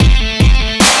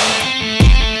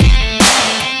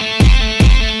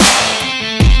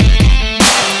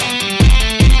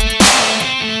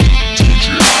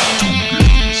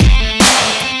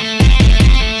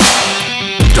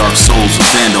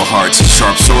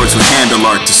Androids with handle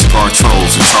art to scar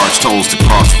trolls and charge tolls to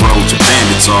crossroads where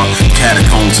bandits are.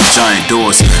 Catacombs and giant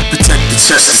doors protect the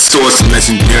chest and stores of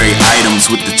legendary items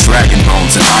with the dragon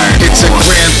bones and iron ore. It's a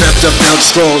grand theft of Elder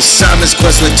Scrolls, Simon's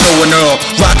Quest with Toe and Earl,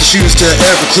 rocket shoes to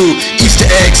every clue, Easter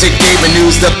eggs and gaming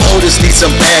news. The POTUS need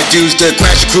some bad dudes to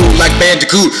crash your crew like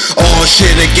Bandicoot. All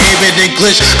shit and gaming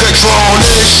English, control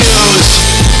issues.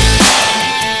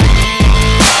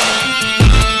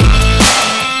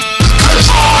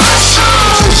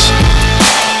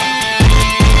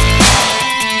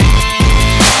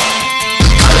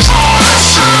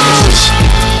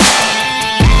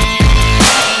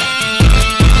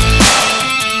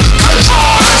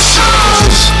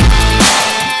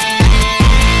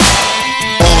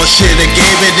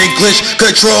 English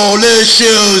control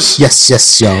issues. Yes,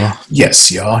 y'all.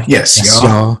 Yes, y'all.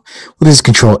 Well, this is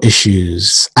Control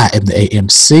Issues. I am the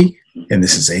AMC. And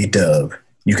this is A-Dub.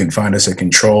 You can find us at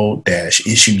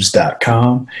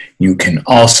control-issues.com. You can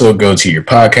also go to your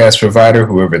podcast provider,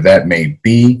 whoever that may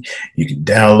be. You can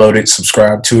download it,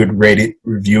 subscribe to it, rate it,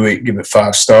 review it, give it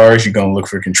 5 stars. You're going to look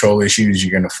for Control Issues.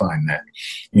 You're going to find that.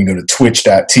 You can go to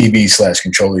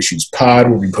twitch.tv/Control Issues Pod,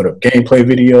 where we put up gameplay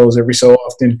videos every so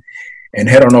often. And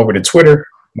head on over to Twitter.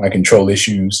 My Control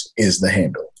Issues is the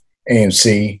handle.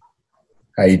 AMC,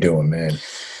 how you doing, man?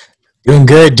 Doing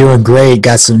good, doing great.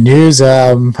 Got some news.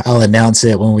 I'll announce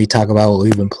it when we talk about what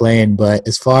we've been playing. But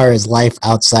as far as life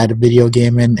outside of video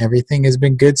gaming, everything has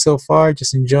been good so far.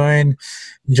 Just enjoying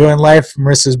life.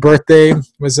 Marissa's birthday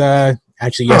was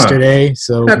actually yesterday.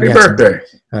 So happy birthday!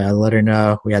 Let her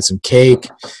know. We had some cake,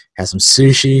 had some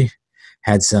sushi,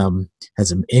 had some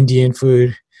Indian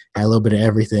food. Had a little bit of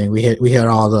everything. We hit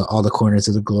all the corners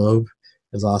of the globe.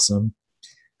 It was awesome.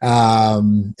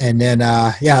 And then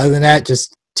other than that,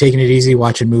 just taking it easy,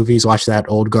 watching movies. Watched that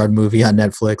Old Guard movie on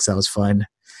Netflix. That was fun.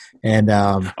 And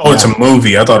it's a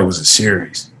movie. I thought it was a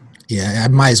series. Yeah,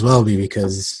 it might as well be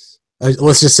because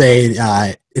let's just say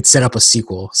it set up a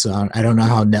sequel. So I don't know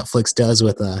how Netflix does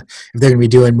with if they're gonna be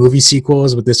doing movie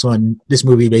sequels. But this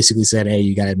movie basically said, "Hey,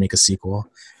 you gotta make a sequel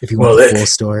if you want the full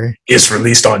story." It's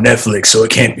released on Netflix, so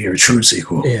it can't be a true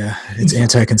sequel. Yeah, it's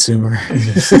anti-consumer.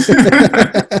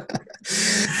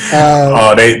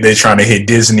 They trying to hit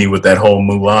Disney with that whole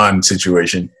Mulan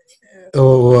situation.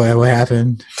 Oh, what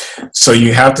happened? So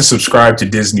you have to subscribe to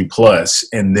Disney Plus,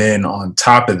 and then on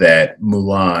top of that,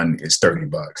 Mulan is $30.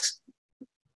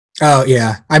 Oh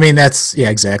yeah, I mean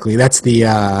exactly. That's the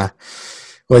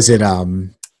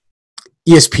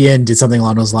ESPN did something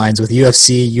along those lines with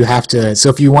UFC. You have to, so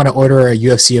if you want to order a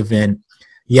UFC event,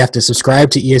 you have to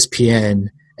subscribe to ESPN,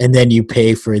 and then you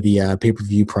pay for the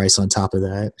pay-per-view price on top of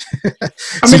that.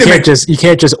 So you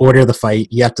can't just order the fight.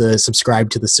 You have to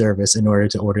subscribe to the service in order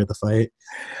to order the fight.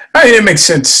 I mean, it makes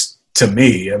sense to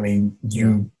me. I mean,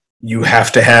 you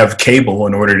have to have cable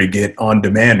in order to get on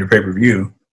demand or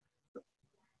pay-per-view.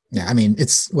 Yeah, I mean,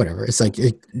 it's whatever. It's like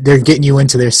they're getting you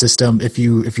into their system. If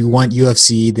you want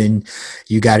UFC, then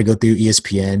you got to go through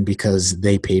ESPN because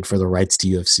they paid for the rights to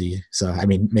UFC. So, I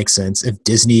mean, makes sense. If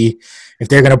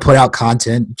they're going to put out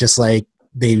content, just like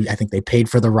I think they paid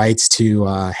for the rights to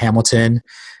Hamilton,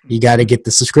 you got to get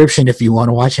the subscription if you want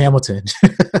to watch Hamilton.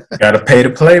 Got to pay to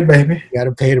play, baby. Got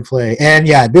to pay to play. And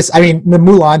yeah, the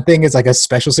Mulan thing is like a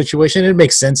special situation. It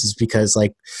makes sense is because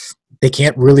like, they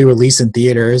can't really release in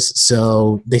theaters,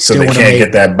 so they can't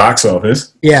get that box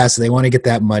office. Yeah, so they want to get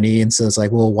that money, and so it's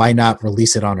like, well, why not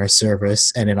release it on our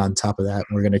service? And then on top of that,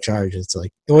 we're going to charge. It's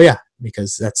like, oh yeah,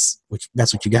 because that's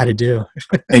what you got to do.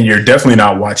 And you're definitely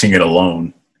not watching it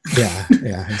alone. Yeah,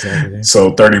 exactly.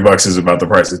 So $30 is about the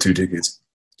price of 2 tickets.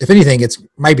 If anything, it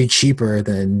might be cheaper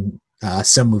than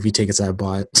some movie tickets I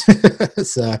bought.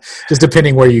 So just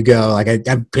depending where you go, like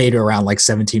I paid around like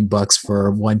 $17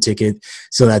 for one ticket.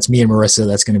 So that's me and Marissa.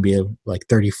 That's going to be like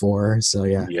 34. So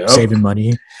yeah, saving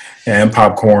money. And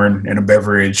popcorn and a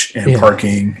beverage and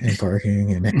parking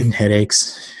and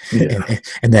headaches. Yeah.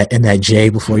 And that J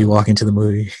before you walk into the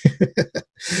movie.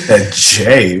 That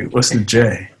J? What's the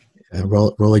J?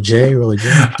 Roll a J.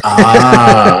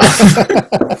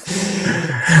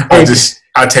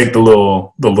 I take the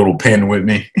little pen with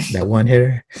me. That one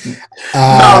hitter.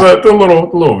 No, the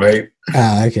little vape.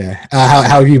 Okay. How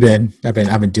have you been? I've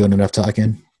been doing enough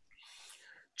talking.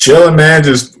 Chilling, man.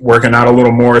 Just working out a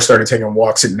little more. Started taking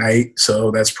walks at night,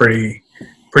 so that's pretty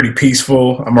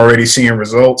peaceful. I'm already seeing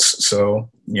results, so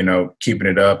keeping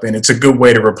it up, and it's a good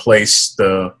way to replace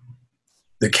the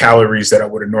calories that I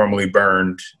would have normally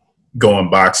burned going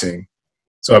boxing.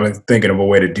 So I've been thinking of a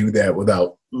way to do that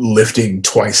without lifting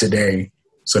twice a day.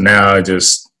 So now I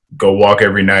just go walk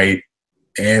every night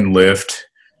and lift.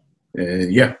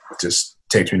 And it just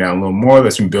takes me down a little more,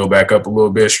 lets me build back up a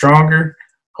little bit stronger.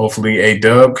 Hopefully,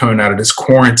 A-Dub coming out of this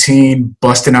quarantine,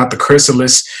 busting out the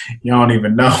chrysalis. You don't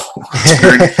even know.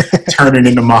 Turning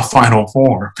into my final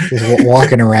form. Just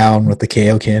walking around with the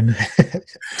Kaioken.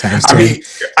 I mean,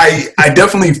 I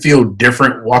definitely feel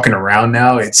different walking around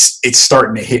now. It's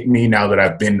starting to hit me now that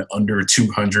I've been under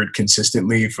 200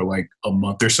 consistently for like a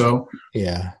month or so.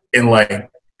 Yeah. And like,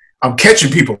 I'm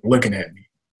catching people looking at me.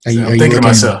 Are you thinking to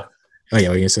myself. Oh yeah,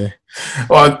 what are you gonna say?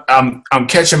 Well, I'm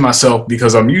catching myself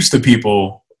because I'm used to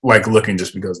people like looking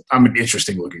just because I'm an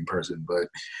interesting looking person. But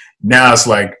now it's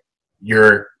like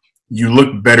you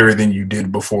look better than you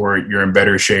did before. You're in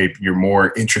better shape. You're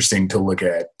more interesting to look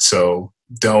at. So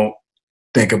don't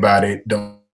think about it.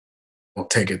 Don't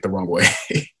take it the wrong way.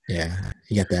 Yeah,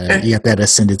 you got that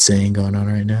ascended saying going on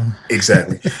right now.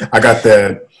 Exactly. I got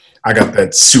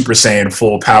that Super Saiyan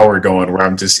full power going where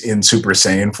I'm just in Super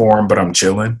Saiyan form, but I'm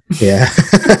chilling. Yeah.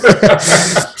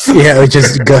 Yeah,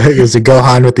 it was a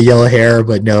Gohan with the yellow hair,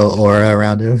 but no aura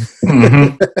around him.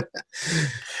 Mm-hmm.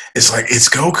 It's like, it's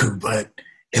Goku, but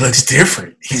it looks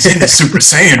different. He's in the Super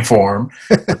Saiyan form,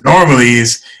 but normally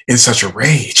he's in such a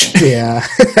rage. Yeah.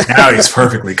 Now he's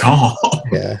perfectly calm.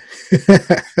 Yeah.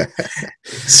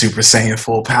 Super Saiyan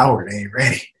full power, they ain't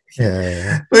ready.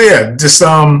 Yeah. But yeah, just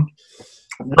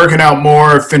working out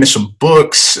more, finish some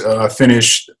books,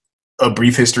 finished A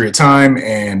Brief History of Time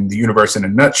and The Universe in a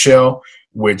Nutshell,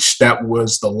 which that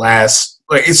was the last,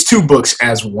 like, it's 2 books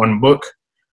as one book,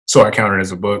 so I count it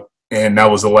as a book. And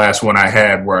that was the last one I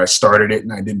had where I started it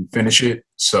and I didn't finish it.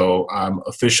 So I'm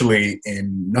officially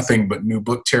in nothing but new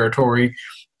book territory.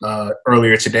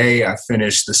 Earlier today, I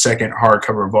finished the second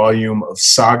hardcover volume of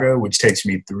Saga, which takes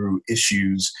me through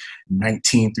issues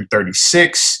 19 through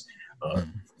 36.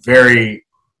 Very,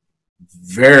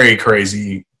 very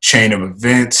crazy chain of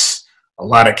events. A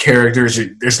lot of characters.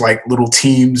 There's like little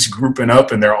teams grouping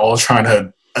up and they're all trying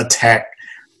to attack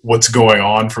what's going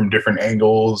on from different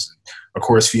angles. Of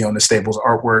course, Fiona Staples'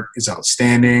 artwork is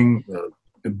outstanding.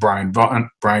 Brian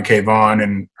K. Vaughan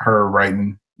and her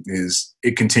writing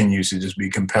it continues to just be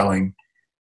compelling.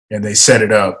 And they set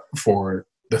it up for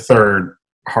the third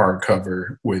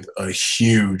hardcover with a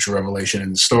huge revelation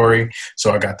in the story.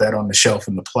 So I got that on the shelf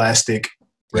in the plastic,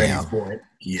 ready for it.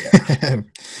 Yeah.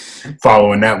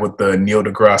 Following that with the Neil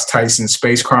deGrasse Tyson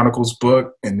Space Chronicles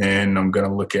book. And then I'm going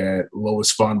to look at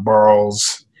Lois von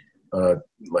Barl's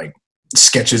like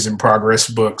sketches in progress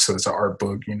book. So it's an art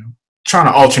book, trying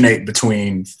to alternate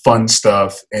between fun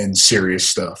stuff and serious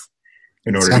stuff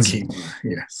in order to keep,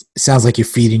 Sounds like you're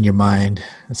feeding your mind.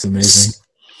 That's amazing.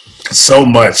 So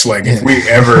much. Like if we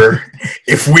ever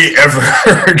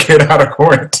get out of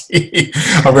quarantine,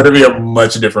 I'm going to be a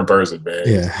much different person, man.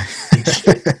 Yeah.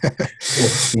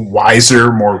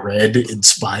 Wiser, more read,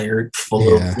 inspired,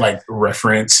 full of like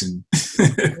reference and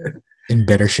in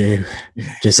better shape.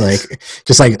 Just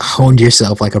like honed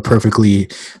yourself like a perfectly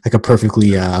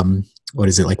what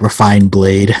is it, like refined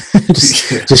blade.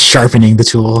 just sharpening the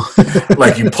tool.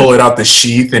 Like you pull it out the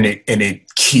sheath and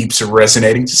it keeps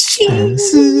resonating.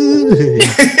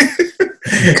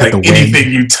 Like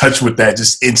anything you touch with that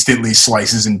just instantly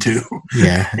slices in two.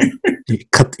 Yeah. You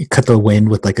cut the wind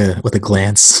with a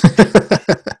glance.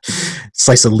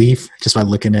 Slice a leaf just by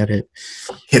looking at it.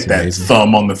 Hit that amazing.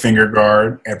 Thumb on the finger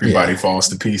guard. Everybody falls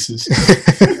to pieces.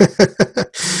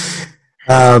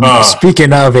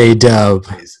 Speaking of A-Dub,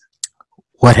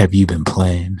 what have you been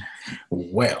playing?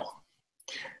 Well,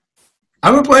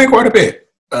 I've been playing quite a bit.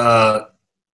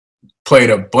 Played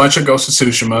a bunch of Ghost of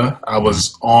Tsushima. I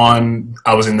was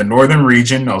in the northern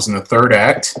region. I was in the third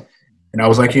act. And I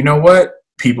was like, you know what?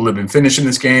 People have been finishing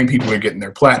this game. People are getting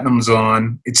their platinums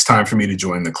on. It's time for me to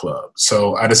join the club.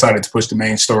 So I decided to push the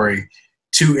main story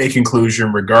to a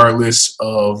conclusion, regardless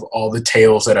of all the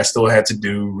tales that I still had to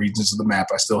do, regions of the map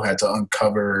I still had to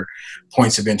uncover,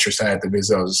 points of interest I had to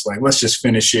visit. I was just like, let's just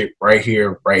finish it right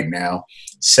here, right now.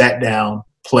 Sat down,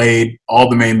 played all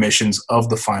the main missions of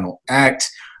the final act,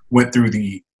 went through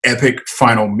the epic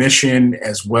final mission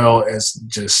as well as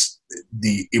just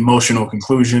the emotional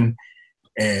conclusion.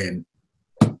 And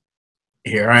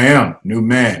here I am, new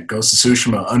man, Ghost of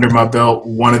Tsushima under my belt,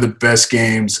 one of the best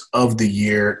games of the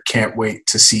year. Can't wait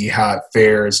to see how it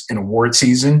fares in award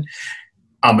season.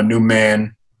 I'm a new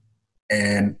man,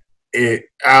 and it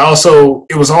was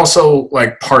also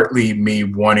like partly me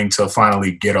wanting to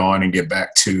finally get on and get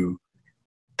back to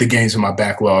the games in my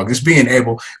backlog. Just being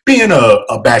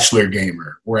a bachelor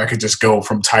gamer where I could just go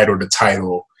from title to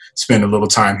title, spend a little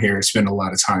time here, spend a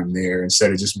lot of time there,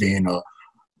 instead of just being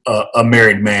a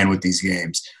married man with these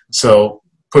games. So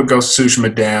put Ghost of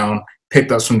Tsushima down,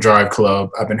 picked up some Drive Club.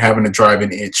 I've been having a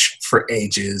driving itch for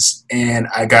ages. And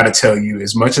I got to tell you,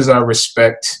 as much as I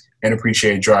respect and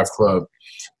appreciate Drive Club,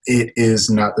 it is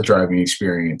not the driving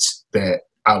experience that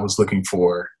I was looking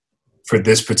for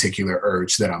this particular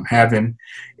urge that I'm having.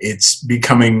 It's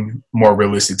becoming more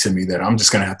realistic to me that I'm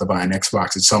just going to have to buy an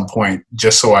Xbox at some point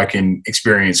just so I can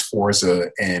experience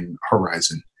Forza and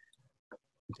Horizon.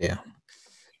 Yeah.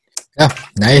 Yeah,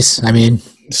 nice. I mean,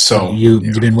 so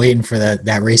you've been waiting for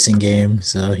that racing game,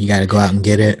 so you got to go out and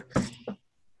get it.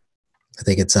 I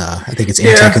think it's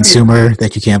anti-consumer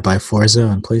that you can't buy Forza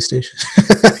on PlayStation.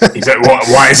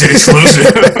 Why is it exclusive?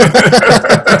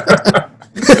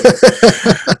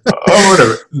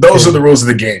 Whatever. Those are the rules of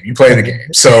the game. You play the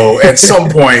game. So at some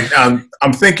point,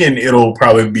 I'm thinking it'll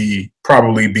probably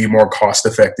be more cost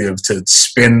effective to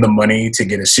spend the money to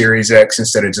get a Series X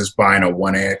instead of just buying a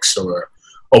 1X or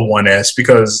a 1S,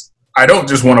 because I don't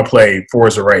just want to play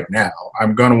Forza right now.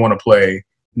 I'm going to want to play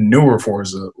newer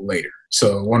Forza later.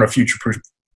 So I want to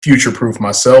future-proof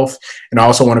myself, and I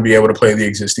also want to be able to play the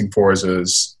existing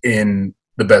Forzas in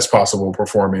the best possible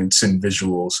performance and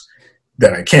visuals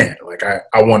that I can. Like,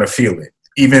 I want to feel it.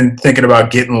 Even thinking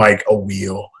about getting, like, a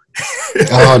wheel.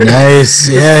 Oh, nice.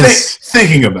 Yes.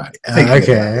 Thinking about it.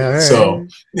 Okay. All right. So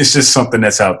it's just something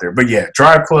that's out there. But, yeah,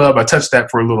 Drive Club, I touched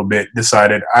that for a little bit,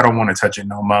 decided I don't want to touch it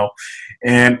no more.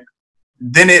 And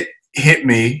then it hit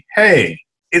me, hey,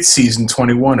 it's season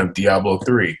 21 of Diablo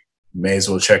 3. May as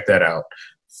well check that out.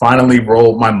 Finally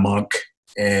rolled my monk,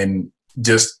 and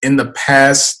just in the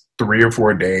past 3 or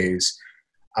 4 days,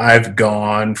 I've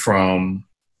gone from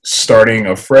starting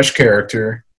a fresh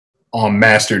character on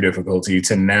master difficulty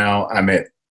to now I'm at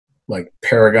like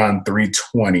Paragon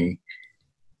 320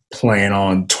 playing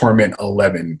on Torment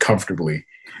 11 comfortably.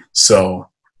 So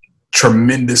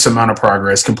tremendous amount of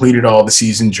progress, completed all the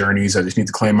season journeys. I just need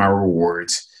to claim my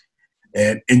rewards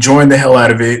and enjoying the hell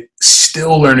out of it.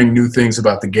 Still learning new things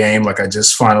about the game. Like, I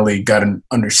just finally got an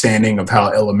understanding of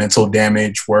how elemental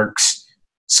damage works.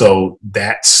 So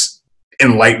that's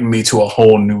enlightened me to a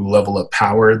whole new level of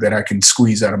power that I can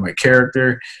squeeze out of my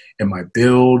character and my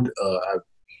build.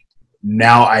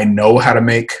 Now I know how to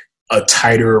make a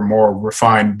tighter, more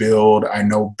refined build. I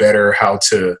know better how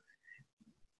to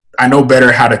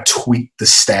tweak the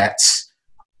stats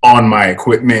on my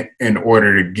equipment in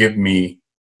order to give me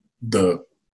the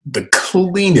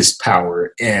cleanest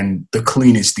power and the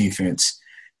cleanest defense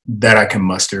that I can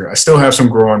muster. I still have some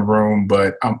growing room,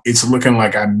 but it's looking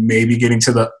like I may be getting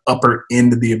to the upper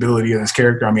end of the ability of this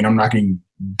character. I mean, I'm knocking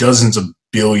dozens of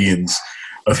billions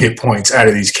of hit points out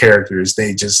of these characters.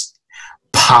 They just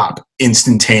pop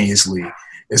instantaneously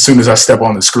as soon as I step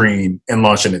on the screen and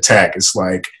launch an attack. It's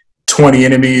like 20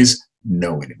 enemies,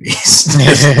 no enemies.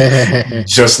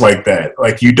 Just like that.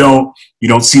 Like, you don't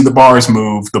see the bars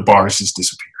move, the bars just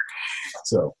disappear.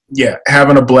 So yeah,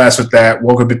 having a blast with that.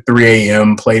 Woke up at 3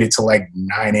 a.m., played it till like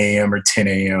 9 a.m. or 10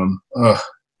 a.m.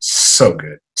 So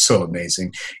good. So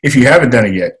amazing. If you haven't done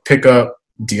it yet, pick up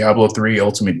Diablo 3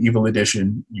 Ultimate Evil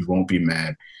Edition. You won't be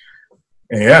mad.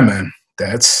 And yeah, man,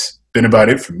 that's been about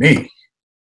it for me.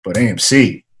 But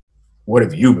AMC, what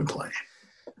have you been playing?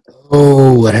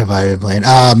 Oh, what have I been playing?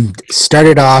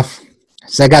 Started off,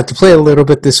 so I got to play a little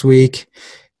bit this week.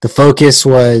 The focus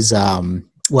was,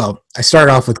 I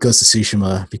started off with Ghost of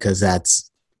Tsushima because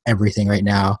that's everything right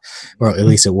now, or at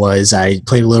least it was. I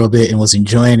played a little bit and was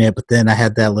enjoying it, but then I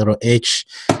had that little itch.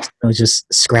 I was just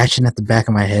scratching at the back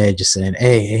of my head, just saying,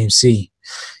 hey, AMC,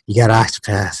 you got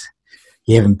Octopath.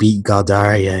 You haven't beat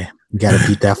Galdara yet. You got to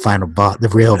beat that final boss, the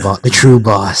real boss, the true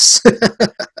boss.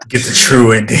 Get the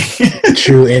true ending.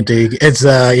 True ending. It's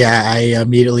I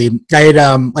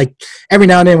had like every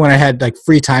now and then when I had like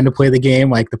free time to play the game,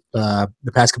 like the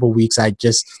past couple of weeks, I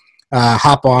just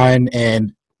hop on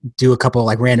and do a couple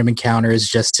like random encounters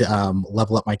just to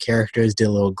level up my characters, did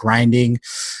a little grinding.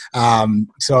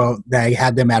 So that I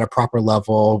had them at a proper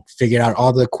level, figured out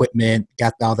all the equipment,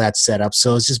 got all that set up.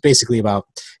 So it's just basically about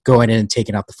going in and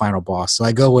taking out the final boss. So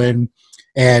I go in,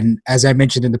 and as I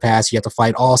mentioned in the past, you have to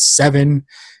fight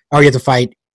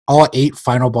all 8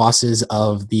 final bosses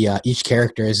of the each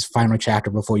character's final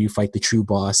chapter before you fight the true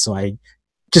boss. So I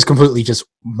just completely just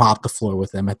mopped the floor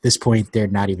with them. At this point, they're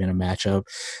not even a matchup.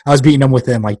 I was beating them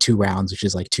within like 2 rounds, which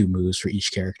is like 2 moves for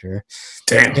each character.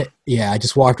 Damn. Yeah, I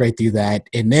just walked right through that.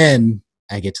 And then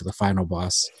I get to the final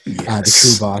boss, the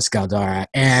true boss, Galdara.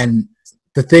 And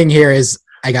the thing here is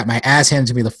I got my ass handed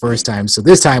to me the first time. So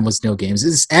this time was no games.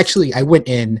 This is actually, I went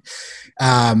in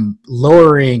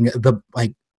lowering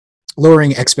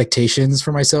expectations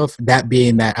for myself, that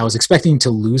being that I was expecting to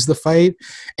lose the fight.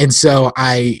 And so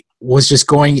I was just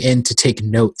going in to take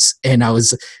notes, and I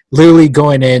was literally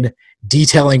going in,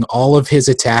 detailing all of his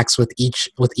attacks with each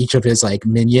of his like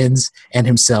minions and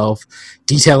himself,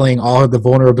 detailing all of the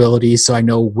vulnerabilities so I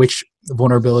know which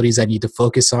vulnerabilities I need to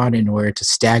focus on in order to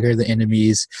stagger the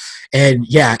enemies. And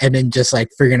then just like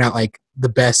figuring out like the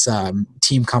best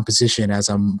team composition as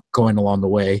I'm going along the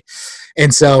way.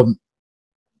 And so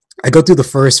I go through the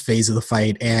first phase of the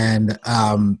fight, and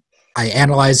I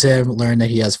analyze him, learn that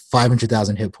he has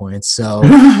 500,000 hit points. So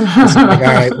it's like, all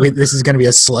right, this is going to be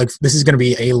a slug. This is going to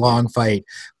be a long fight.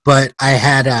 But I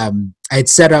had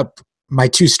set up my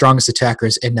two strongest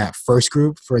attackers in that first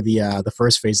group for the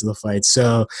first phase of the fight.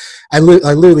 So I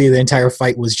literally the entire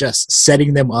fight was just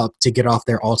setting them up to get off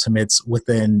their ultimates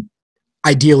within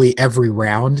ideally every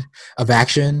round of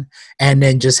action, and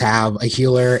then just have a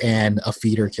healer and a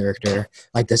feeder character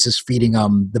like that's just feeding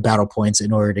the battle points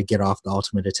in order to get off the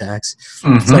ultimate attacks.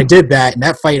 Mm-hmm. So I did that, and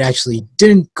that fight actually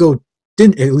didn't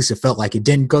at least it felt like it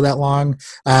didn't go that long.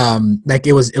 Like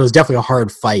it was definitely a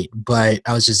hard fight, but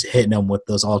I was just hitting them with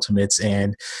those ultimates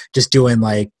and just doing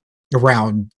like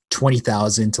around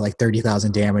 20,000 to like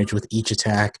 30,000 damage with each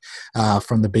attack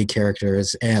from the big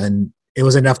characters, and it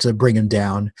was enough to bring him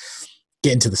down.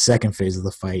 Get into the second phase of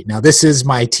the fight. Now this is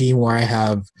my team where I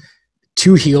have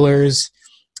two healers.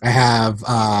 I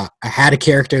had a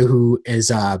character who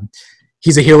is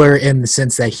he's a healer in the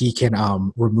sense that he can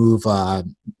remove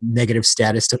negative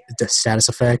status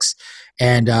effects,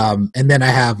 and then I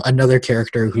have another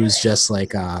character who's just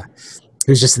like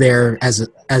who's just there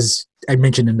as I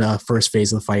mentioned in the first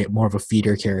phase of the fight, more of a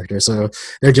feeder character. So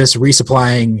they're just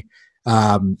resupplying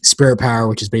spirit power,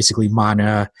 which is basically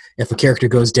mana. If a character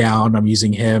goes down, I'm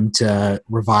using him to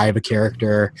revive a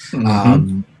character.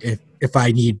 Mm-hmm. If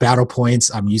I need battle points,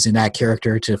 I'm using that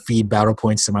character to feed battle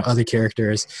points to my other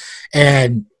characters.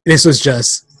 And this was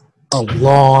just a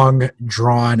long,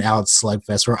 drawn out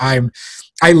slugfest where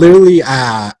I literally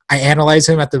I analyze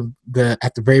him at the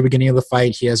very beginning of the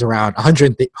fight. He has around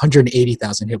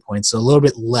 180,000 hit points, so a little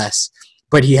bit less,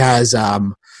 but he has a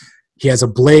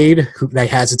blade that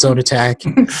has its own attack.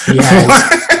 He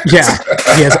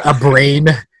has a brain,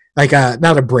 like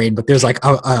not a brain, but there's like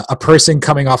a person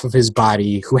coming off of his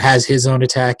body who has his own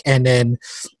attack. And then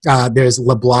there's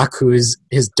LeBlanc, who is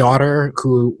his daughter,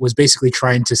 who was basically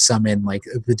trying to summon like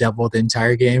the devil the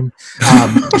entire game.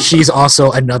 She's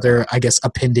also another, I guess,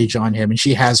 appendage on him, and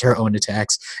she has her own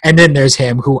attacks. And then there's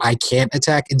him, who I can't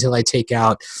attack until I take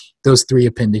out those three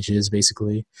appendages,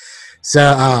 basically.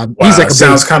 So he's like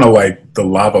sounds kind of like the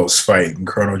Lavos fight in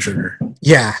Chrono Trigger.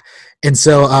 Yeah, and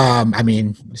so I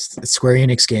mean, it's a Square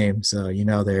Enix game, so you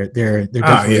know they're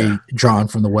definitely drawn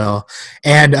from the well,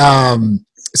 and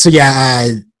so yeah,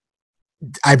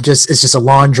 it's just a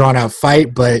long drawn out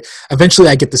fight, but eventually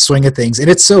I get the swing of things, and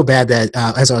it's so bad that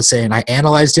as I was saying, I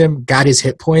analyzed him, got his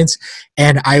hit points,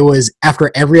 and I was after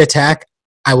every attack,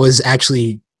 I was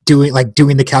actually doing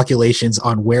the calculations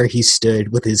on where he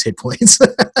stood with his hit points.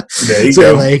 There you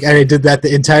so go. Like I did that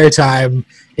the entire time.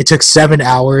 It took 7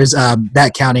 hours,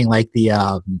 that counting like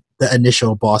the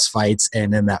initial boss fights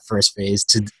and then that first phase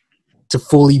to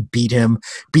fully beat him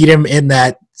in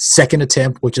that second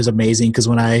attempt, which is amazing because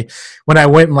when I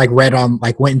went and like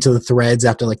went into the threads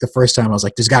after like the first time, I was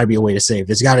like, there's got to be a way to save.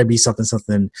 There's got to be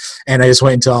something, and I just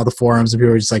went into all the forums and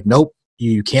people were just like, nope.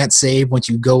 You can't save once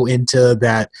you go into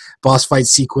that boss fight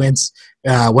sequence.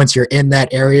 Once you're in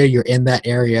that area, you're in that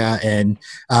area. And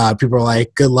people are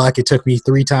like, good luck. It took me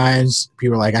 3 times.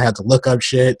 People are like, I had to look up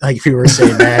shit. Like people were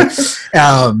saying that.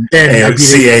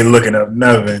 AMC ain't looking up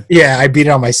nothing. Yeah, I beat it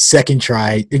on my second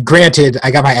try. Granted, I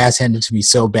got my ass handed to me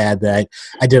so bad that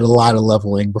I did a lot of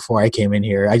leveling before I came in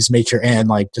here. I just made sure and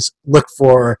like just look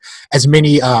for as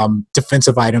many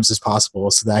defensive items as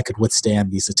possible so that I could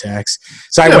withstand these attacks.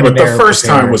 So I went in there. The first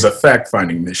time was a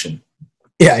fact-finding mission.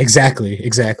 Yeah,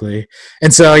 exactly.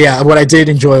 And so, yeah, what I did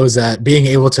enjoy was being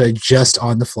able to adjust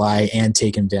on the fly and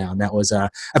take him down. That was, I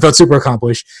felt super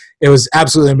accomplished. It was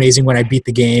absolutely amazing when I beat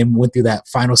the game, went through that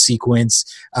final sequence,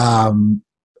 saw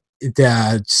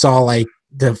like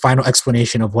the final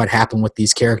explanation of what happened with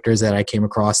these characters that I came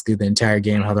across through the entire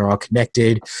game, how they're all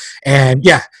connected. And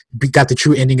yeah, got the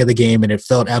true ending of the game, and it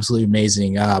felt absolutely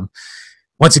amazing.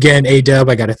 Once again, A-Dub,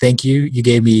 I got to thank you. You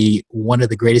gave me one of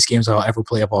the greatest games I'll ever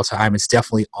play of all time. It's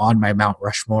definitely on my Mount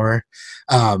Rushmore.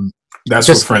 That's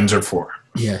what friends are for.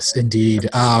 Yes, indeed.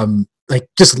 Like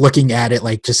just looking at it,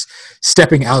 like just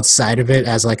stepping outside of it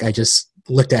as like I just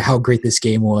looked at how great this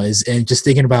game was and just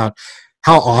thinking about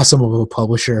how awesome of a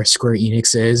publisher Square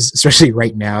Enix is, especially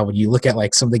right now when you look at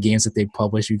like some of the games that they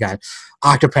publish. You got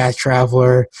Octopath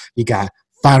Traveler, you got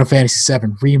Final Fantasy VII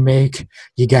Remake,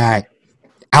 you got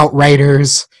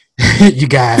Outriders, You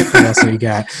got what else we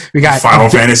got? We got Final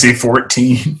Fantasy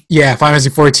 14. Yeah, Final Fantasy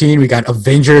 14. We got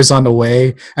Avengers on the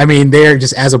way. I mean, they're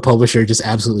just as a publisher, just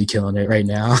absolutely killing it right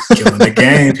now. Killing the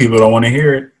game. People don't want to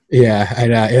hear it. Yeah,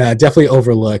 and definitely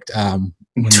overlooked.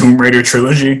 Tomb Raider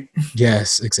trilogy.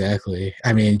 Yes, exactly.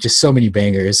 I mean, just so many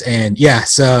bangers, and yeah,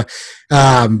 so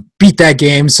beat that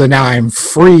game. So now I'm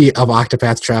free of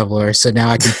Octopath Traveler. So now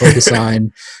I can focus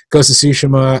on Ghost of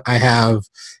Tsushima. I have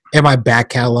in my back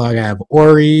catalog, I have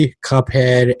Ori,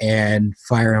 Cuphead, and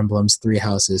Fire Emblem's Three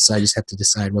Houses. So I just have to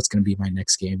decide what's going to be my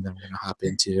next game that I'm going to hop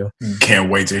into. Can't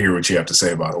wait to hear what you have to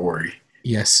say about Ori.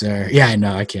 Yes, sir. Yeah, I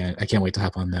know. I can't wait to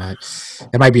hop on that.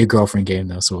 It might be a girlfriend game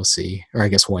though, so we'll see. Or I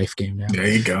guess wife game now. There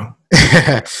you go.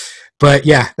 But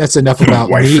yeah, that's enough about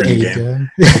me.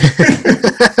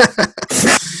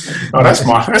 Oh, that's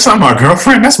not my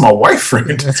girlfriend. That's my wife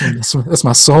friend. That's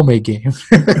my soulmate game.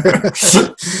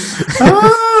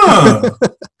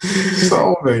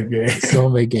 Soulmate game.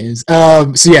 Soulmate games.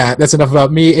 So yeah, that's enough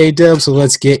about me, A-Dub. So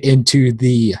let's get into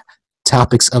the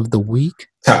topics of the week.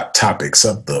 Top topics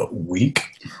of the week.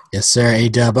 Yes, sir.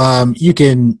 A-Dub. You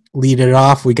can lead it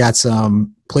off. We got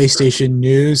some PlayStation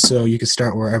news, so you can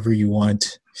start wherever you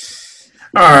want.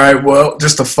 All right. Well,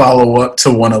 just to follow up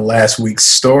to one of last week's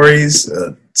stories,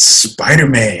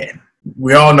 Spider-Man.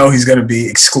 We all know he's going to be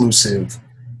exclusive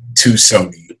to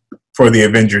Sony for the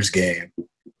Avengers game,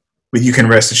 but you can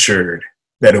rest assured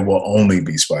that it will only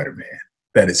be Spider-Man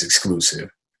that is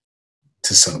exclusive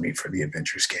to Sony for the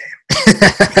Avengers game.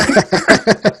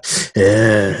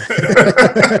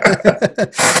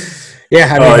 Yeah,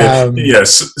 I mean,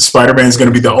 yes, Spider-Man's going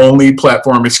to be the only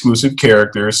platform exclusive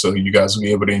character, so you guys will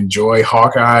be able to enjoy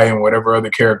Hawkeye and whatever other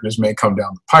characters may come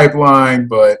down the pipeline.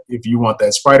 But if you want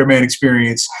that Spider-Man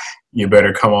experience, you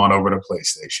better come on over to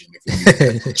PlayStation.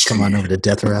 Come on over to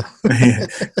Death Row.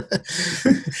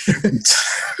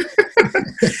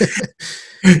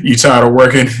 You tired of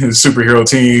working in superhero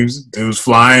teams? Dudes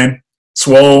flying,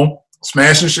 swole,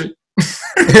 smashing shit.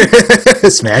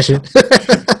 Smashing. On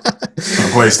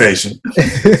PlayStation.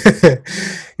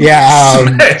 Yeah.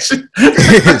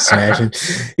 Smashing.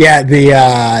 Yeah.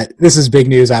 This is big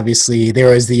news. Obviously,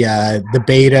 there was the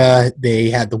beta. They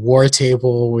had the war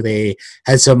table where they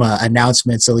had some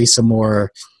announcements, at least some more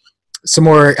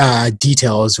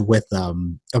details with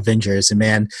Avengers. And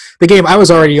man, the game, I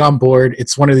was already on board.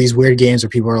 It's one of these weird games where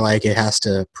people are like, it has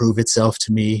to prove itself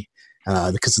to me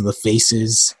because of the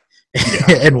faces.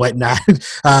 Yeah. And whatnot.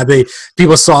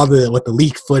 People saw the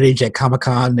leaked footage at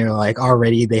Comic-Con. They're like,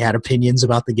 already they had opinions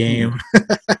about the game.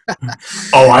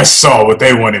 Oh, I saw what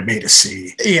they wanted me to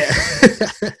see. Yeah.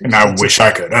 And I wish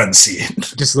I could unsee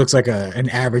it. Just looks like an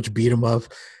average beat 'em up.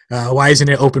 Why isn't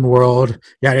it open world?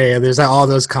 Yeah. There's all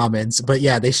those comments, but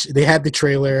yeah, they had the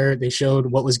trailer. They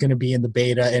showed what was going to be in the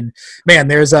beta, and man,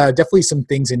 there's definitely some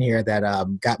things in here that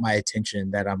got my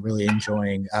attention that I'm really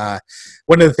enjoying.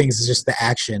 One of the things is just the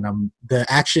action. The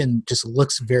action just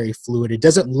looks very fluid. It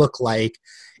doesn't look like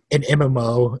an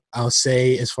MMO, I'll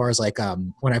say, as far as like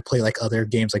when I play like other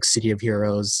games like City of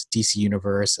Heroes, DC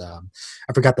Universe. I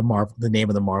forgot the name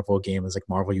of the Marvel game. It was like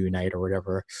Marvel Unite or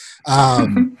whatever.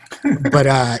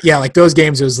 But yeah, like those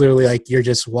games, it was literally like you're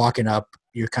just walking up,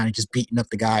 you're kind of just beating up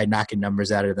the guy, knocking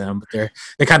numbers out of them, but they're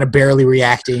kind of barely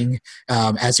reacting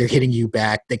as they're hitting you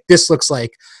back. Like this looks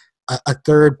like a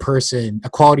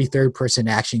quality third person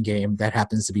action game that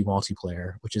happens to be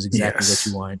multiplayer, which is exactly what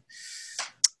you want.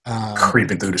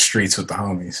 Creeping through the streets with the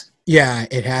homies. Yeah,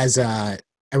 it has. I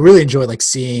really enjoyed like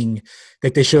seeing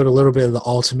like they showed a little bit of the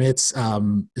ultimates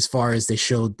as far as they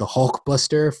showed the Hulk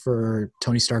Buster for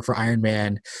Tony Stark for Iron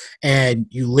Man, and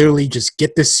you literally just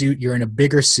get the suit. You're in a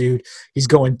bigger suit. He's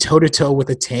going toe to toe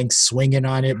with a tank, swinging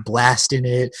on it, blasting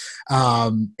it,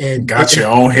 and got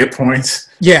your own hit points.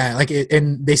 Yeah, like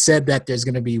and they said that there's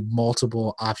going to be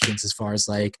multiple options as far as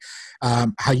like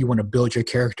how you want to build your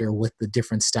character with the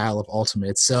different style of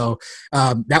ultimates. So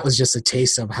that was just a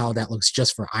taste of how that looks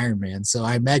just for Iron Man. So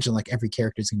I imagine like every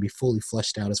character is going to be fully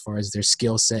fleshed out as far as their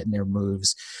skill set and their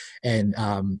moves and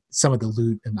some of the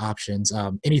loot and options.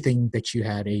 Anything that you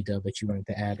had, A-Dub, that you wanted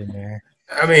to add in there?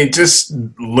 I mean, just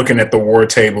looking at the war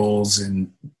tables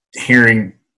and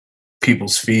hearing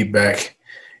people's feedback,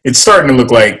 it's starting to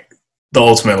look like the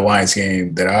Ultimate Alliance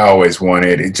game that I always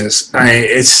wanted. There's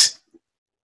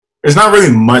not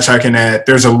really much I can add.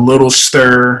 There's a little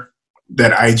stir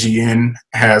that IGN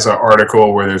has an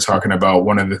article where they're talking about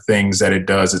one of the things that it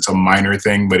does. It's a minor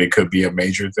thing, but it could be a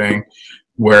major thing.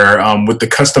 Where with the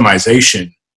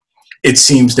customization, it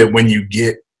seems that when you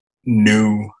get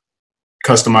new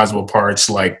customizable parts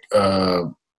like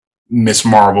Miss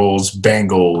Marvel's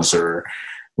bangles or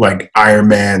like Iron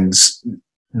Man's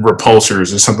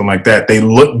repulsors or something like that, they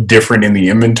look different in the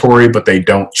inventory, but they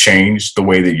don't change the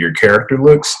way that your character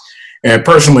looks. And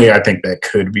personally, I think that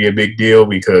could be a big deal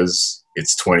because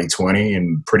it's 2020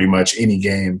 and pretty much any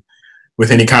game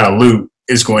with any kind of loot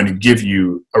is going to give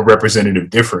you a representative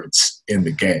difference in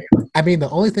the game. I mean, the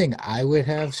only thing I would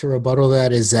have to rebuttal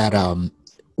that is that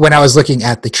when I was looking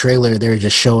at the trailer, they were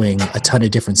just showing a ton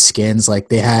of different skins. Like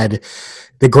they had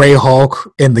the Gray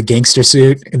Hulk in the gangster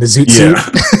suit, in the zoot suit.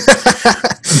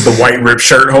 The white ripped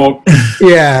shirt Hulk.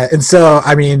 Yeah, and so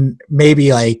I mean,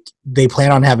 maybe like they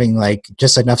plan on having like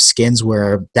just enough skins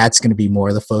where that's going to be more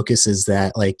of the focus, is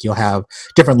that like you'll have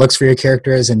different looks for your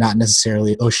characters and not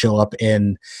necessarily show up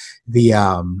in the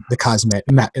cosmetic.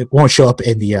 It won't show up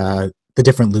in the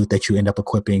different loot that you end up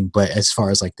equipping, but as far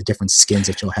as like the different skins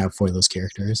that you'll have for those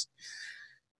characters.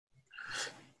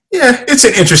 Yeah, it's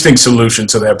an interesting solution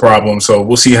to that problem, so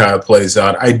we'll see how it plays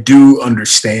out. I do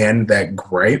understand that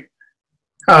gripe.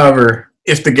 However,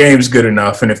 if the game's good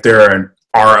enough and if there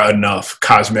are enough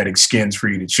cosmetic skins for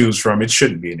you to choose from, it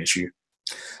shouldn't be an issue.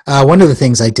 One of the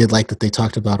things I did like that they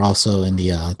talked about also in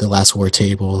the last war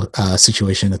table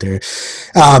situation that they're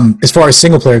as far as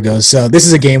single player goes. So this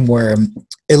is a game where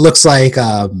it looks like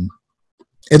a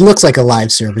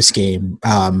live service game,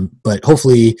 but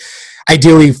hopefully,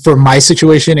 ideally for my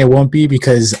situation, it won't be,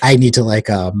 because I need to like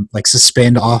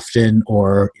suspend often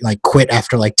or like quit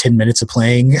after like 10 minutes of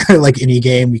playing like any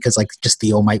game, because like just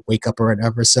Theo might wake up or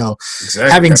whatever. So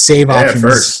having save options.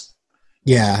 First.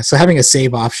 Yeah, so having a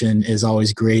save option is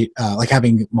always great. Like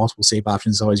having multiple save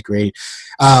options is always great.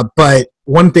 But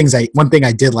one thing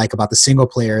I did like about the single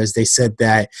player is they said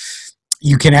that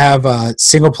you can have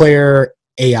single player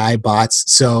AI bots.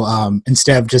 So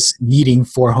instead of just needing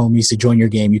 4 homies to join your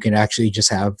game, you can actually just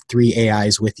have 3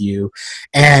 AIs with you.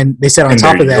 And they said on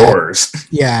top of that, yours.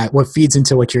 Yeah, what feeds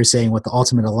into what you're saying with the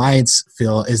Ultimate Alliance,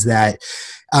 Phil, is that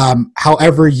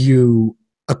however you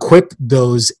equip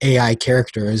those AI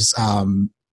characters,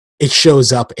 it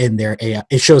shows up in their AI.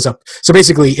 It shows up. So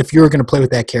basically, if you're going to play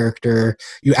with that character,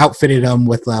 you outfitted them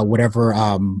with whatever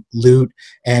loot,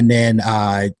 and then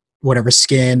whatever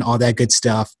skin, all that good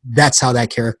stuff. That's how that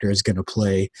character is going to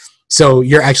play. So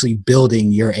you're actually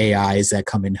building your AIs that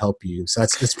come and help you. So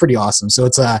that's pretty awesome. So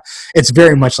it's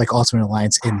very much like Ultimate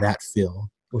Alliance in that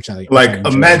feel, which I like.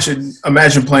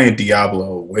 Imagine playing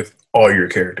Diablo with all your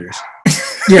characters.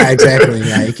 Yeah, exactly.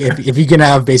 Like if you can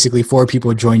have basically 4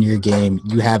 people join your game,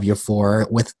 you have your 4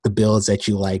 with the builds that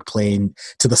you like, playing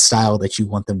to the style that you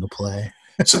want them to play.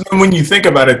 So then when you think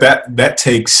about it, that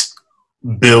takes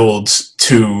builds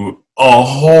to a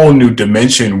whole new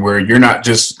dimension where you're not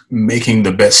just making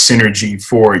the best synergy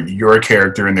for your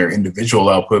character and their individual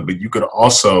output, but you could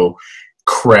also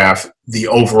craft the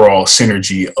overall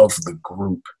synergy of the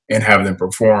group and have them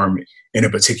perform in a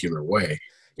particular way.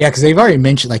 Yeah, because they've already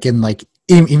mentioned, like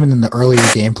even in the earlier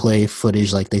gameplay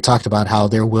footage, like they talked about how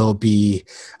there will be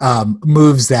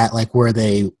moves that like where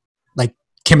they like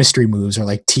chemistry moves or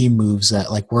like team moves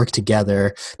that like work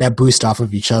together that boost off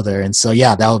of each other. And so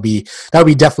yeah, that would be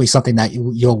definitely something that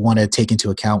you'll want to take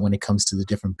into account when it comes to the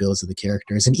different builds of the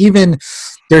characters. And even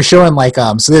they're showing like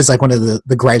so there's like one of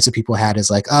the gripes that people had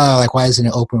is like, oh, like why isn't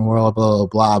it open world, blah blah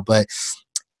blah. But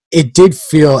it did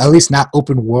feel, at least not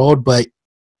open world, but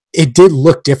it did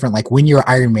look different. Like when you're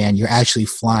Iron Man, you're actually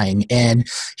flying, and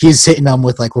he's hitting them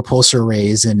with like repulsor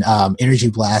rays and energy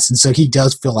blasts, and so he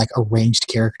does feel like a ranged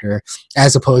character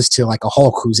as opposed to like a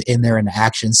Hulk who's in there in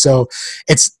action. So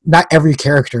it's not every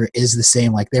character is the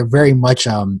same. Like they're very much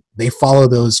they follow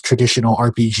those traditional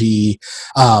RPG.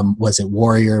 Was it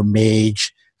warrior,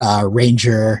 mage,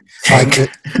 ranger, like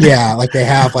yeah, like they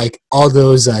have like all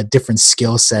those different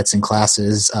skill sets and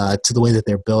classes to the way that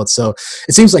they're built. So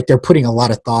it seems like they're putting a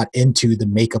lot of thought into the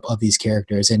makeup of these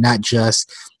characters, and not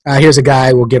just here's a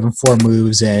guy, we'll give him 4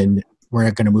 moves and we're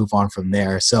not going to move on from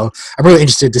there. So I'm really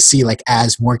interested to see, like,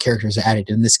 as more characters are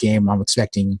added in this game, I'm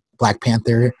expecting Black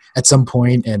Panther at some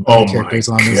point and other characters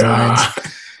along those lines.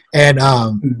 And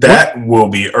that will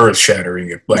be earth shattering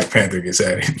if Black Panther gets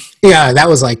added. Yeah, that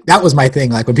was my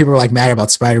thing. Like when people were like mad about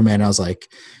Spider-Man, I was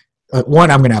like,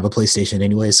 one, I'm gonna have a PlayStation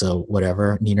anyway, so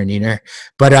whatever, neener.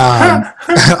 But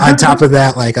on top of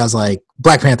that, like I was like,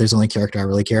 Black Panther's the only character I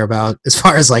really care about as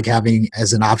far as like having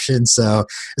as an option. So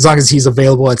as long as he's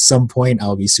available at some point,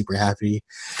 I'll be super happy.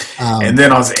 And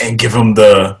then and give him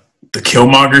the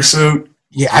Killmonger suit.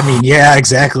 Yeah, I mean, yeah,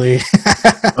 exactly.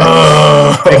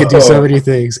 They could do so many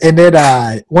things. And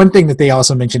then one thing that they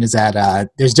also mentioned is that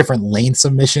there's different lengths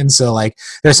of missions. So, like,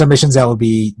 there's some missions that will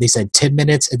be, they said 10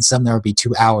 minutes, and some that would be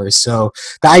 2 hours. So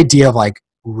the idea of, like,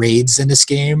 raids in this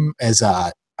game as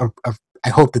I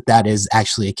hope that is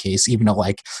actually a case, even though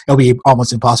like it'll be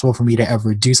almost impossible for me to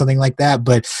ever do something like that.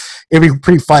 But it'd be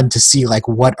pretty fun to see like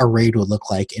what a raid would look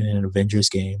like in an Avengers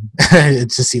game, to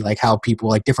see like how people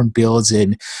like different builds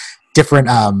and different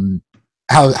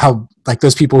how like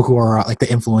those people who are like the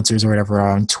influencers or whatever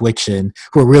are on Twitch and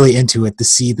who are really into it, to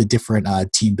see the different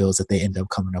team builds that they end up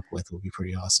coming up with will be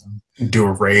pretty awesome. Do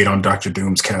a raid on Dr.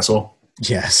 Doom's castle.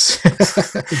 Yes.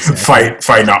 Exactly.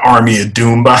 Fighting an army of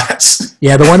Doom bots.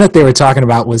 Yeah, the one that they were talking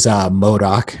about was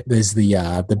MODOK. Is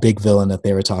the big villain that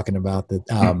they were talking about.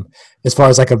 That as far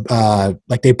as like a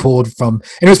like they pulled from,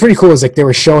 and it was pretty cool. Is like they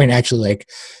were showing actually like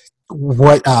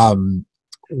what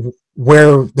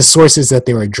where the sources that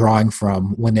they were drawing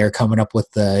from when they were coming up with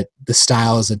the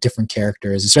styles of different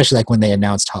characters, especially like when they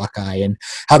announced Hawkeye and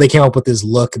how they came up with this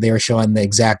look. They were showing the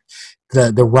exact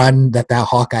the run that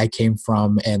Hawkeye came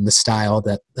from, and the style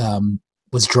that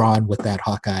was drawn with that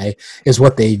Hawkeye is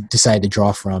what they decided to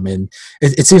draw from. And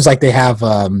it seems like they have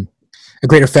a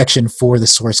great affection for the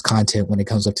source content when it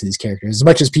comes up to these characters. As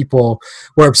much as people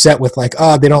were upset with like,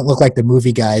 oh, they don't look like the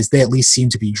movie guys, they at least seem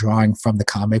to be drawing from the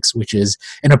comics, which is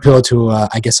an appeal to,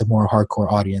 I guess, a more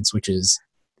hardcore audience, which is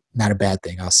not a bad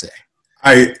thing, I'll say.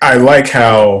 I like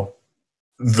how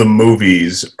the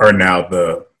movies are now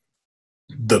the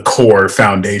core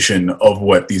foundation of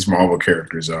what these Marvel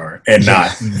characters are, and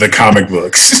not the comic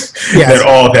books that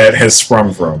all that has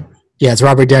sprung from. Yeah, it's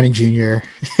Robert Downey Jr.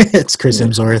 It's Chris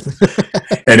Hemsworth.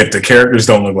 And if the characters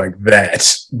don't look like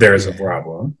that, there's a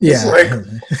problem. Yeah. Like,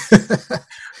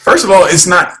 first of all, it's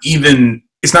not even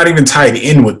tied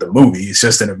in with the movie. It's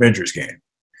just an Avengers game.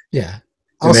 Yeah.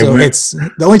 Also, it's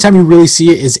the only time you really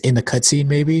see it is in the cutscene,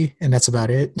 maybe, and that's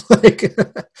about it. Like,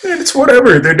 it's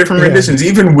whatever. They're different renditions.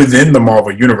 Even within the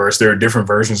Marvel universe, there are different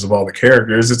versions of all the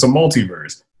characters. It's a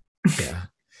multiverse. Yeah.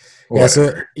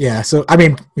 So I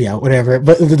mean, whatever.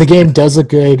 But the game does look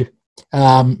good.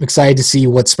 Excited to see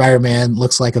what Spider-Man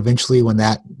looks like eventually when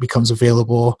that becomes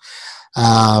available.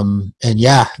 And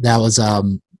yeah, that was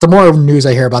the more news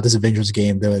I hear about this Avengers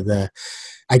game, the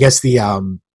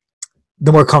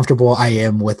more comfortable I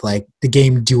am with like the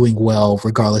game doing well,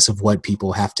 regardless of what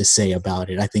people have to say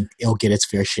about it. I think it'll get its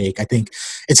fair shake. I think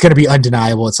it's going to be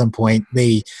undeniable at some point.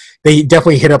 They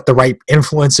definitely hit up the right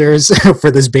influencers for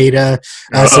this beta,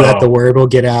 so that the word will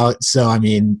get out. So I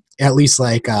mean, at least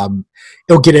like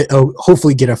it'll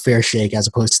hopefully get a fair shake, as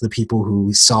opposed to the people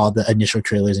who saw the initial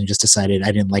trailers and just decided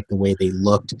I didn't like the way they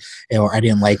looked, or I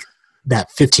didn't like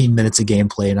that 15 minutes of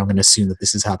gameplay, and I'm going to assume that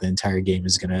this is how the entire game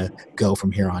is going to go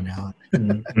from here on out.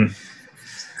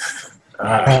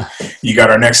 You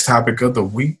got our next topic of the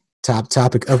week? Top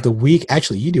topic of the week.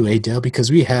 Actually, you do, Adele,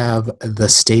 because we have the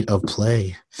state of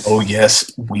play. Oh,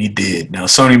 yes, we did. Now,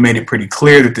 Sony made it pretty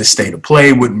clear that this state of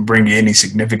play wouldn't bring you any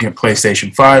significant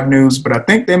PlayStation 5 news, but I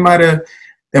think they might have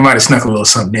snuck a little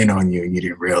something in on you and you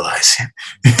didn't realize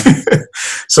it.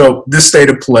 So this state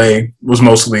of play was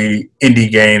mostly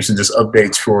indie games and just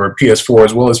updates for PS4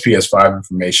 as well as PS5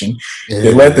 information. Yeah.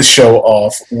 They led the show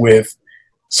off with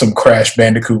some Crash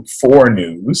Bandicoot 4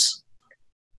 news.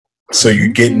 So you're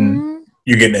getting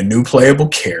a new playable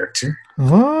character.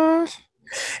 What?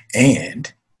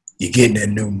 And you're getting a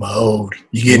new mode.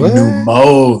 You're getting new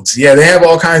modes. Yeah, they have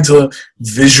all kinds of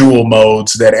visual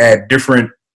modes that add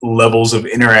different levels of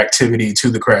interactivity to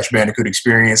the Crash Bandicoot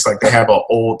experience. Like they have an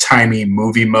old-timey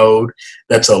movie mode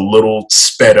that's a little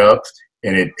sped up,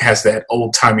 and it has that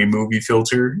old-timey movie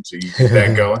filter, so you get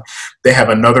that going. They have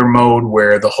another mode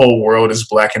where the whole world is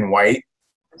black and white,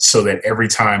 so that every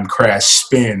time Crash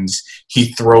spins,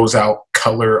 he throws out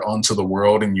color onto the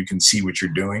world, and you can see what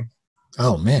you're doing.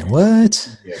 Oh, man,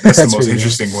 what? Yeah, that's the most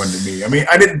interesting one to me. I mean,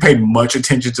 I didn't pay much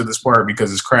attention to this part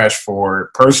because it's Crash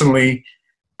 4. Personally,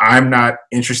 I'm not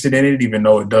interested in it, even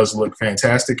though it does look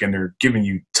fantastic and they're giving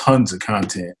you tons of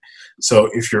content. So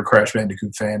if you're a Crash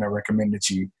Bandicoot fan, I recommend that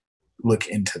you look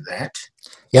into that.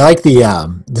 Yeah, I like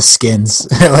the skins.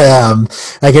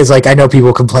 Like it's like I know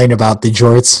people complain about the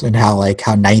jorts and how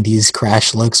 90s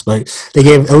Crash looks, but they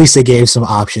gave some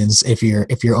options if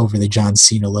you're over the John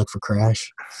Cena look for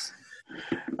Crash.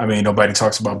 I mean, nobody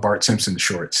talks about Bart Simpson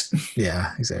shorts.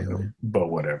 Yeah, exactly. But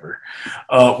whatever.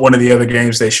 One of the other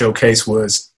games they showcased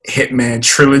was Hitman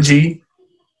Trilogy,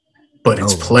 but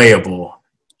it's playable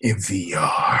in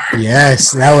VR.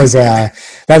 Yes, that was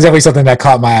definitely something that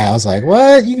caught my eye. I was like,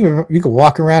 "What? You can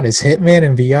walk around as Hitman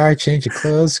in VR, change your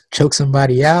clothes, choke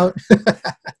somebody out."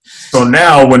 So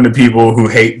now, when the people who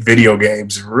hate video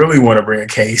games really want to bring a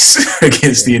case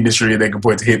against the industry, they can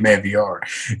point to Hitman VR.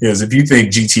 Because if you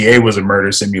think GTA was a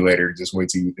murder simulator, just wait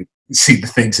till you see the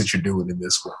things that you're doing in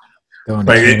this one. Throwing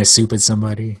a can of soup at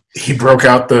somebody. He broke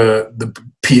out the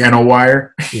piano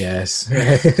wire. Yes.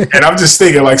 And I'm just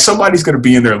thinking, like, somebody's going to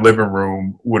be in their living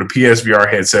room with a PSVR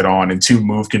headset on and 2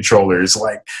 Move controllers,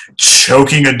 like,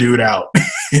 choking a dude out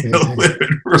in the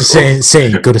living room. Just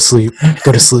saying, go to sleep.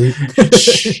 Go to sleep. Go to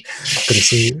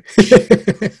sleep.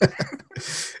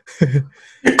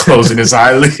 Closing his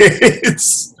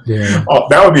eyelids. Yeah. Oh,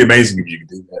 that would be amazing if you could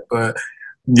do that. But,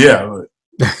 yeah,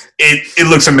 it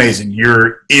looks amazing.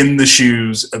 You're in the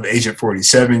shoes of Agent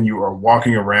 47. You are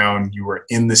walking around. You are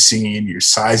in the scene. You're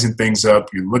sizing things up.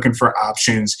 You're looking for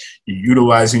options. You're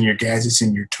utilizing your gadgets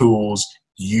and your tools.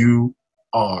 You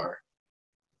are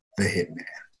the hitman.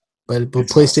 But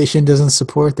PlayStation doesn't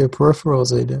support their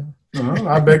peripherals. They do. Well,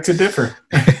 I beg to differ.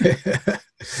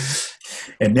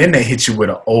 And then they hit you with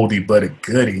an oldie but a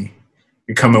goodie.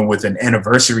 You're coming with an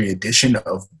anniversary edition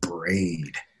of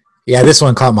Braid. Yeah, this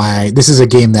one caught my eye. This is a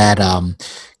game that,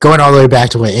 going all the way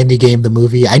back to Indie Game, the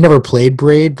movie, I never played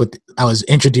Braid, but I was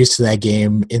introduced to that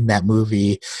game in that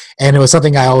movie, and it was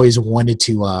something I always wanted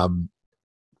to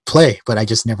play, but I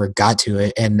just never got to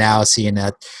it. And now seeing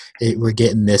that we're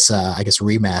getting this, I guess,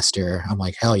 remaster, I'm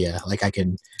like, hell yeah. Like, I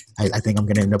think I'm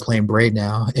going to end up playing Braid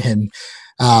now. And,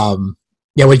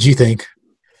 yeah, what did you think?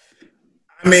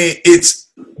 I mean,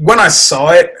 when I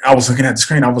saw it, I was looking at the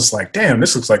screen, I was like, damn,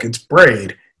 this looks like it's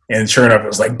Braid. And sure enough, it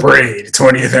was like Braid,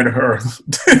 20th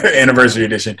anniversary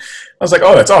edition. I was like,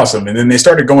 oh, that's awesome. And then they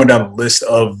started going down the list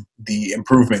of the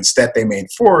improvements that they made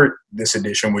for this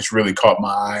edition, which really caught my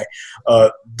eye.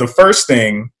 The first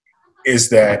thing is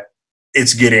that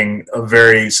it's getting a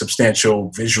very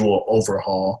substantial visual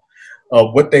overhaul.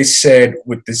 What they said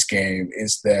with this game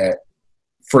is that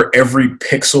for every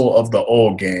pixel of the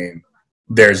old game,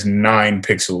 there's 9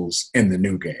 pixels in the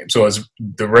new game. So as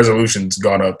the resolution's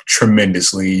gone up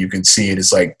tremendously, you can see it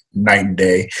is like night and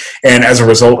day. And as a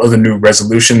result of the new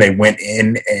resolution, they went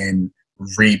in and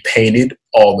repainted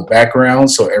all the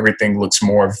backgrounds, so everything looks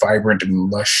more vibrant and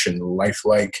lush and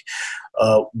lifelike.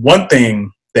 One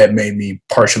thing that made me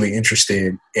partially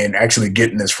interested in actually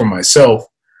getting this for myself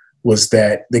was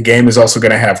that the game is also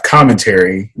going to have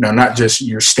commentary. Now, not just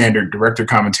your standard director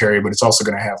commentary, but it's also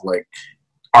going to have like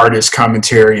artist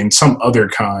commentary and some other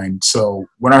kind. So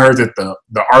when I heard that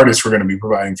the artists were going to be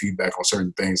providing feedback on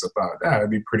certain things, I thought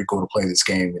it'd be pretty cool to play this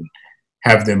game and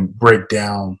have them break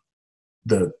down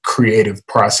the creative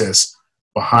process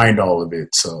behind all of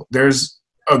it. So there's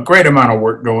a great amount of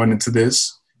work going into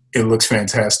this. It looks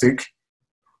fantastic.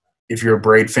 If you're a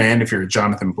Braid fan, if you're a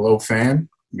Jonathan Blow fan,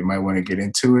 you might want to get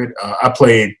into it. I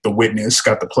played The Witness,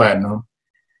 got the platinum.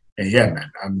 And yeah,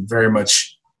 man, I'm very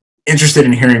much interested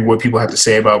in hearing what people have to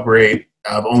say about Braid.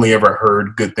 I've only ever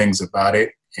heard good things about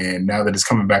it. And now that it's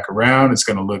coming back around, it's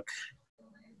going to look,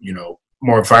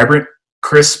 more vibrant,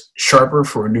 crisp, sharper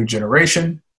for a new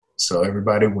generation. So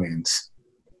everybody wins.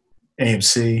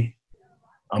 AMC,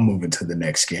 I'm moving to the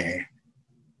next game.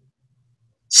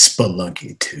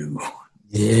 Spelunky 2.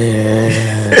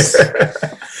 Yes.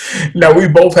 Now, we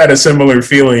both had a similar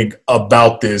feeling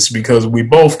about this because we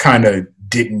both kind of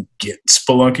didn't get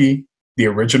Spelunky, the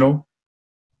original.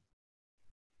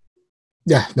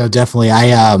 Yeah, no, definitely.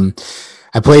 I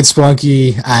played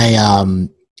Spelunky.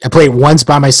 I played once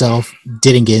by myself,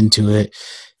 didn't get into it.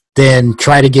 Then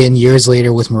tried again years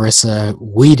later with Marissa.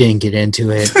 We didn't get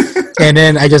into it. And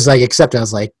then I just accepted. I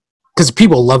was like, because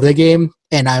people love the game,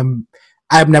 and I'm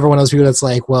never one of those people that's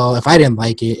like, well, if I didn't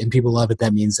like it and people love it,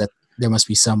 that means that there must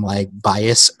be some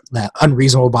bias, that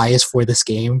unreasonable bias for this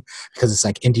game because it's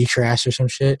indie trash or some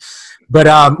shit. But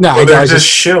no, they're just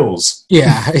shills.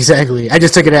 Yeah, exactly. I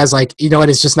just took it as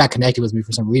it's just not connected with me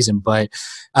for some reason. But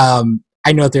I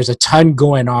know that there's a ton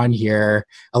going on here,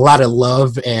 a lot of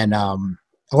love and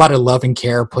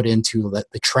care put into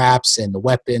the traps and the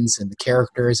weapons and the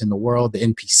characters and the world, the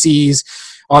NPCs,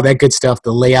 all that good stuff,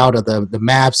 the layout of the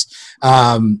maps,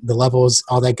 the levels,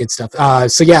 all that good stuff.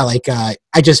 So yeah,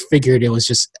 I just figured it was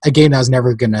just a game that was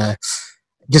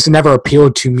never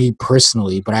appealed to me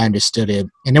personally, but I understood it.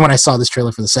 And then when I saw this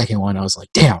trailer for the second one, I was like,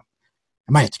 damn,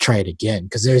 I might have to try it again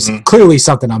because there's clearly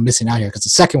something I'm missing out here because the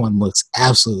second one looks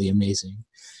absolutely amazing.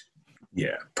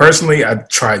 Yeah. Personally, I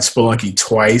tried Spelunky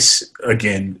twice,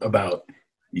 again, about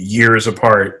years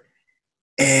apart,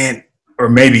 or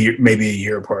maybe a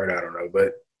year apart, I don't know.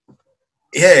 But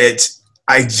yeah,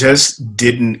 I just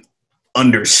didn't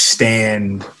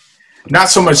understand, not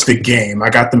so much the game. I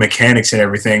got the mechanics and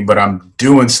everything, but I'm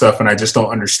doing stuff and I just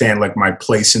don't understand my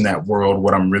place in that world,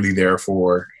 what I'm really there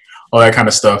for, all that kind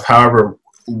of stuff. However,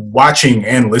 watching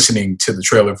and listening to the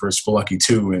trailer for Spelunky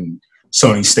 2 and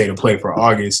Sony's State of Play for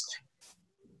August,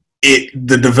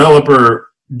 the developer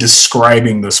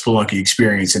describing the Spelunky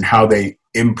experience and how they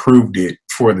improved it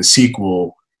for the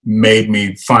sequel made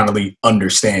me finally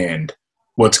understand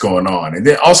what's going on. And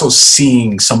then also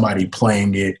seeing somebody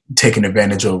playing it, taking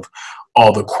advantage of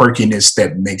all the quirkiness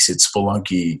that makes it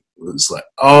Spelunky was like,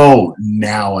 oh,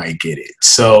 now I get it.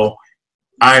 So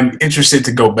I'm interested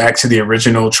to go back to the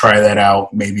original, try that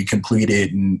out, maybe complete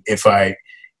it. And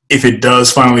if it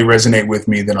does finally resonate with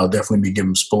me, then I'll definitely be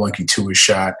giving Spelunky 2 a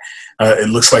shot. It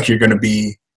looks like you're going to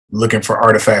be looking for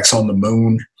artifacts on the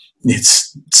moon.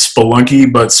 It's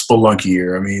Spelunky, but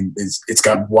Spelunkier. I mean, it's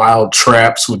got wild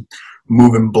traps with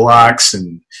moving blocks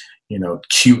and,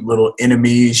 cute little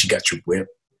enemies. You got your whip.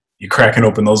 You're cracking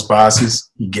open those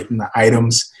boxes. You're getting the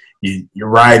items. You're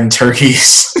riding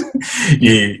turkeys.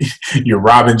 You're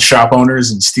robbing shop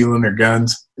owners and stealing their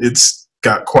guns. It's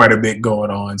got quite a bit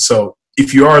going on. So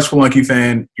if you are a Spelunky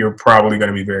fan, you're probably going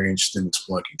to be very interested in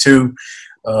Spelunky 2.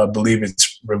 I believe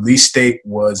its release date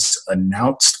was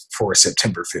announced for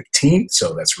September 15th,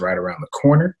 so that's right around the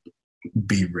corner.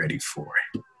 Be ready for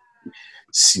it.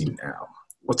 See now.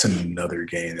 What's another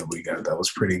game that we got that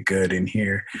was pretty good in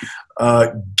here?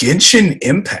 Genshin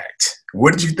Impact.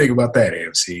 What did you think about that,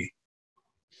 AMC?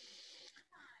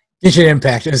 Genshin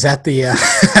Impact, is that the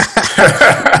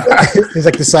it's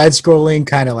like the side-scrolling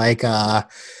kind of like I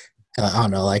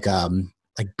don't know, like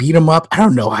beat 'em up. I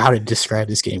don't know how to describe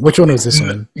this game. Which one was this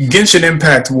one? Genshin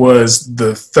Impact was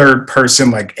the third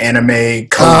person, like anime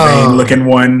code vein looking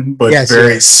one, but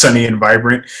very sunny and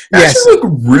vibrant. It actually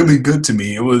looked really good to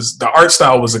me. The art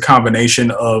style was a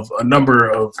combination of a number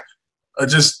of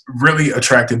just really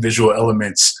attractive visual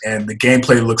elements, and the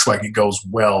gameplay looks like it goes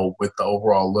well with the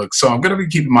overall look. So I'm going to be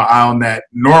keeping my eye on that.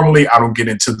 Normally, I don't get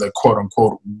into the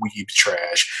quote-unquote weeb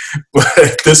trash,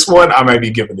 but this one I might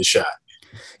be giving a shot.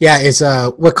 Yeah, it's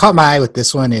what caught my eye with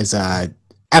this one is after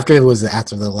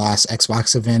the last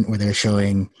Xbox event where they're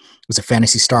showing was it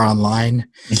Phantasy Star Online?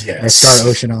 Yes. Or Star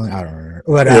Ocean Online? I don't remember.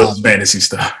 But, it was Phantasy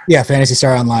Star. Yeah, Phantasy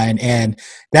Star Online, and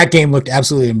that game looked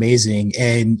absolutely amazing.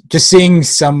 And just seeing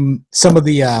some of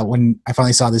the when I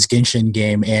finally saw this Genshin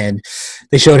game, and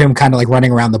they showed him kind of like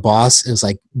running around the boss, it was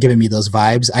like giving me those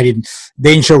vibes.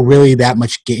 They didn't show really that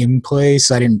much gameplay,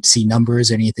 so I didn't see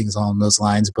numbers or anything along those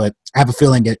lines. But I have a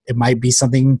feeling it might be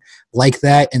something like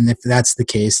that, and if that's the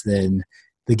case, then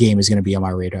the game is going to be on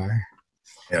my radar.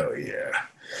 Hell yeah.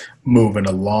 Moving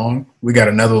along, we got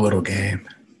another little game,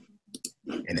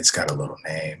 and it's got a little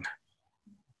name.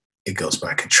 It goes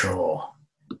by Control.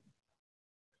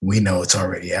 We know it's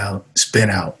already out. It's been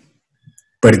out,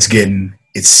 but it's getting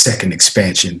its second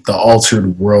expansion, the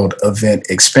Altered World event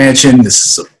expansion. This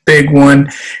is a big one.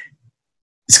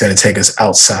 It's going to take us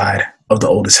outside of the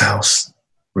oldest house.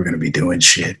 We're going to be doing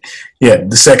shit. Yeah,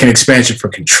 the second expansion for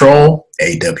Control,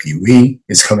 AWE,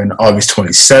 is coming August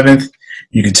 27th.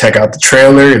 You can check out the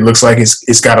trailer. It looks like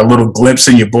it's got a little glimpse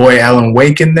of your boy Alan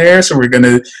Wake in there. So we're going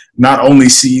to not only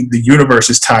see the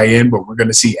universes tie in, but we're going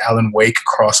to see Alan Wake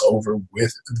cross over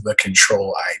with the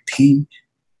Control IP.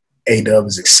 A-Dub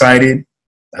is excited.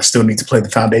 I still need to play the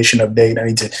Foundation update. I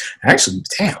need to actually,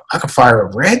 I can fire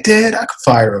up Red Dead. I can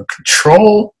fire up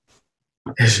Control.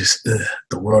 It's just,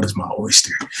 the world is my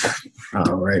oyster.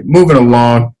 All right, moving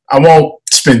along. I won't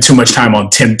spend too much time on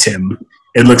Temtem.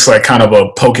 It looks like kind of a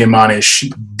Pokemon-ish,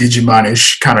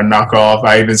 Digimon-ish kind of knockoff.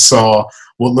 I even saw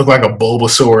what looked like a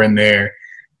Bulbasaur in there.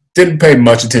 Didn't pay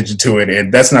much attention to it,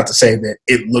 and that's not to say that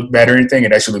it looked bad or anything.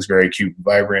 It actually looks very cute and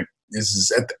vibrant. This is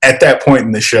at that point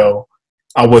in the show,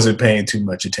 I wasn't paying too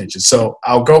much attention. So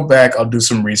I'll go back. I'll do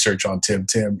some research on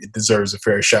Temtem. It deserves a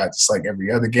fair shot, just like every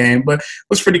other game, but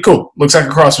looks pretty cool. Looks like a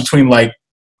cross between like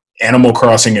Animal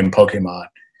Crossing and Pokemon.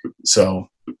 So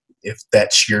if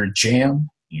that's your jam,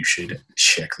 you should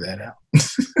check that out.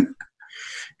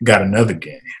 Got another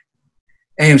game.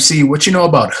 AMC, what you know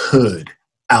about Hood,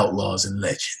 Outlaws, and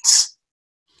Legends?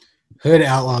 Hood,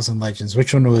 Outlaws, and Legends.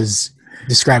 Which one was...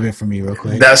 Describe it for me real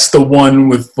quick. That's the one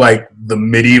with like the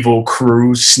medieval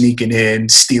crew sneaking in,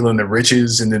 stealing the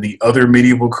riches, and then the other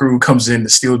medieval crew comes in to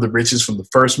steal the riches from the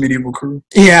first medieval crew.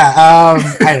 Yeah, I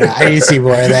don't know. I need to see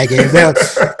more of that game.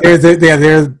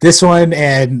 They're this one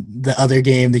and the other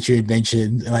game that you had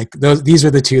mentioned. Like these are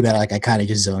the two that like I kind of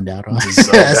just zoned out on. I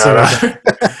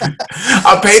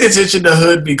paid attention to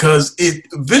Hood because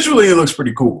visually it looks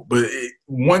pretty cool, but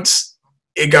once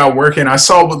it got working, I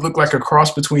saw what looked like a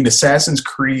cross between Assassin's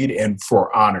Creed and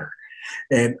For Honor.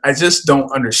 And I just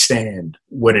don't understand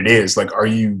what it is. Like, are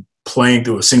you playing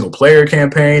through a single player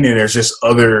campaign and there's just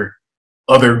other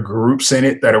groups in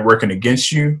it that are working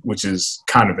against you, which is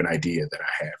kind of an idea that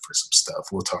I had for some stuff.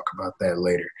 We'll talk about that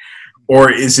later. Or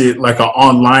is it like an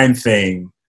online thing?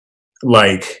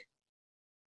 Like,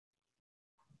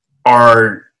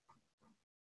 are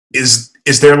is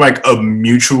there like a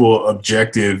mutual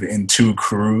objective in two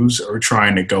crews or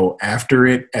trying to go after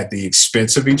it at the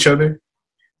expense of each other?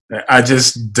 I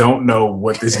just don't know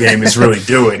what this game is really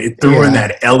doing. It threw in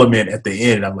that element at the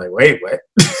end. I'm like, wait, what?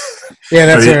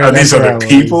 Yeah, are these other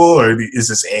people or is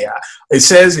this AI? It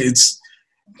says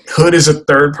Hood is a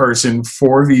third-person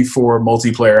 4v4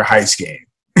 multiplayer heist game.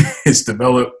 It's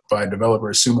developed by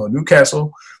developer Sumo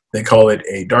Newcastle. They call it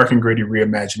a dark and gritty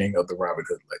reimagining of the Robin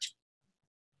Hood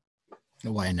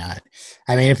legend. Why not?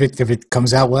 I mean, if it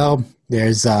comes out well,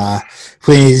 there's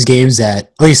plenty of these games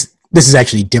that, at least this is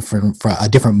actually different from a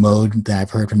different mode that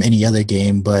I've heard from any other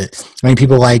game. But I mean,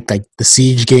 people like the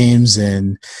Siege games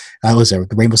and the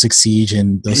Rainbow Six Siege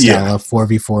and those style of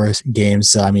 4v4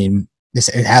 games. So I mean,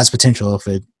 it has potential if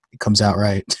it comes out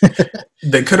right.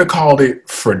 They could have called it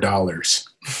For Dollars.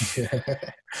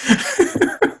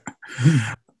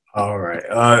 All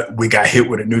right, we got hit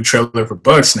with a new trailer for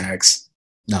Bugsnax.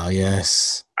 Oh,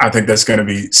 yes. I think that's going to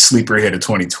be sleeper hit of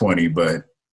 2020, but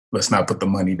let's not put the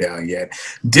money down yet.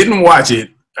 Didn't watch it.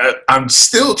 I'm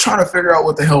still trying to figure out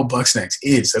what the hell Bugsnax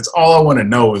is. That's all I want to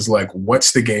know is, like,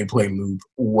 what's the gameplay loop?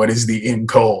 What is the end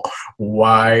goal?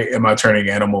 Why am I turning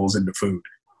animals into food?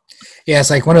 Yeah, it's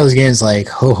like one of those games like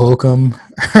Ho-Hokum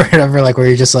or whatever, like where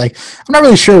you're just like, I'm not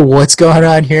really sure what's going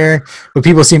on here, but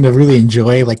people seem to really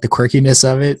enjoy, like, the quirkiness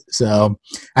of it. So,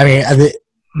 I mean,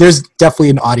 there's definitely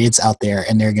an audience out there,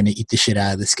 and they're going to eat the shit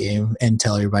out of this game and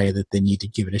tell everybody that they need to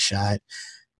give it a shot.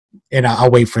 And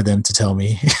I'll wait for them to tell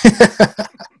me.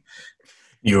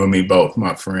 You and me both,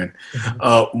 my friend.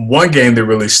 One game that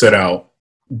really stood out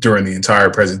during the entire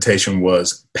presentation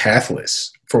was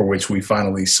Pathless, for which we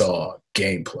finally saw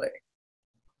gameplay.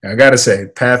 Now, I got to say,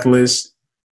 Pathless,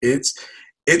 it's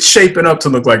shaping up to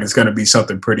look like it's going to be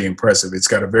something pretty impressive. It's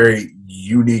got a very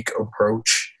unique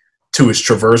approach to its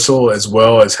traversal as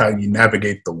well as how you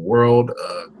navigate the world.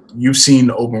 You've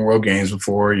seen open world games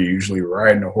before. You're usually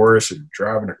riding a horse or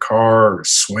driving a car or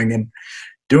swinging,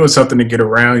 doing something to get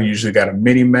around. You usually got a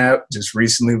mini map. Just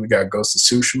recently we got Ghost of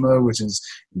Tsushima, which is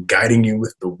guiding you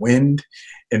with the wind.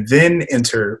 And then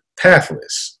enter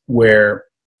Pathless, where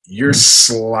you're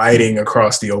sliding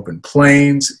across the open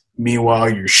plains.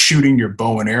 Meanwhile, you're shooting your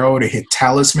bow and arrow to hit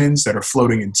talismans that are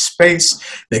floating in space.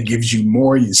 That gives you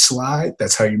more. You slide.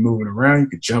 That's how you're moving around. You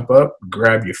can jump up,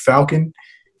 grab your falcon,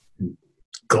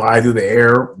 glide through the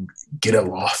air, get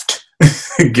aloft,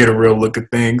 get a real look at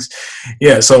things.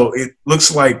 Yeah, so it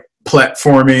looks like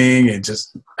platforming and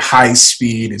just high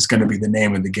speed is going to be the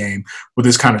name of the game with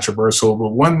this kind of traversal.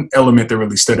 But one element that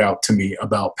really stood out to me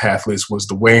about Pathless was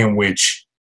the way in which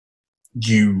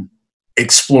you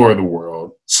explore the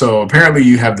world. So apparently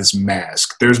you have this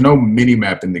mask. There's no mini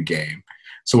map in the game.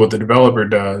 So what the developer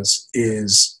does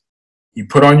is you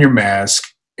put on your mask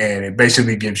and it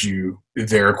basically gives you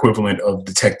their equivalent of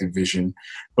detective vision.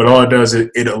 But all it does is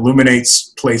it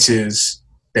illuminates places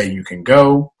that you can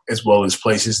go as well as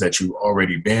places that you've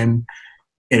already been.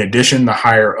 In addition, the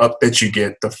higher up that you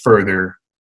get, the further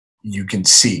you can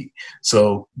see.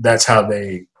 So that's how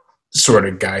they sort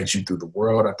of guide you through the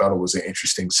world. I thought it was an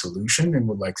interesting solution and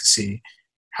would like to see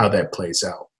how that plays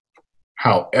out.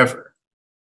 However,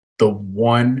 the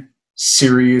one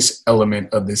serious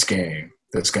element of this game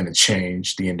that's going to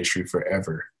change the industry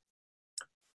forever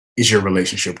is your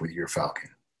relationship with your falcon.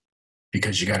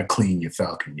 Because you got to clean your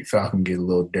falcon. Your falcon get a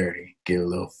little dirty, get a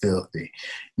little filthy.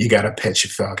 You got to pet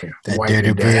your falcon. That wipe dirty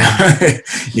it down. bird.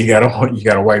 you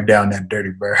got to wipe down that dirty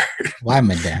bird. Wipe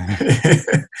me down.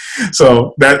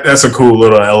 So that's a cool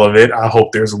little element. I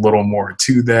hope there's a little more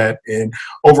to that. And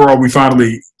overall, we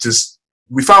finally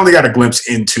got a glimpse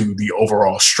into the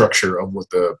overall structure of what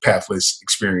the Pathless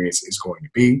experience is going to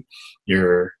be.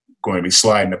 You're going to be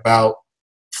sliding about,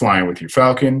 flying with your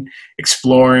falcon,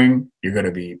 exploring. You're going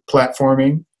to be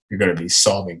platforming. You're going to be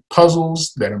solving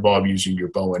puzzles that involve using your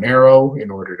bow and arrow in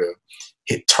order to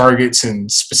hit targets in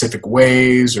specific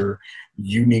ways or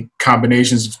unique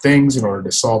combinations of things in order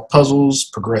to solve puzzles,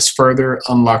 progress further,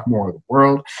 unlock more of the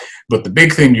world. But the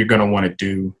big thing you're going to want to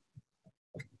do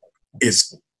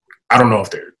is, I don't know if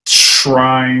they're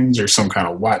shrines or some kind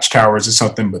of watchtowers or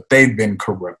something, but they've been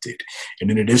corrupted.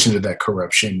 And in addition to that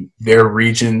corruption, their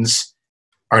regions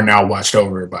are now watched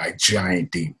over by giant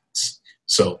demons.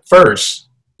 So first,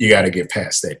 you got to get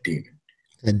past that demon.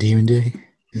 That demon day?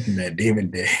 That demon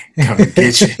day. Come and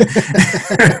get you.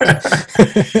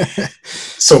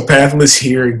 So Pathless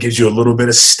here gives you a little bit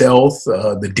of stealth.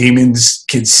 The demons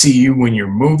can see you when you're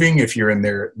moving if you're in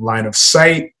their line of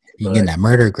sight. You get that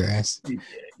murder grass.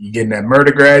 You get in that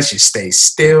murder grass, you stay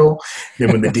still.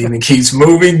 Then when the demon keeps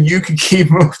moving, you can keep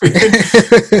moving.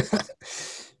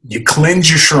 you cleanse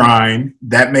your shrine.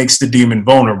 That makes the demon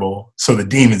vulnerable, so the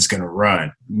demon's going to run.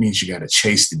 It means you got to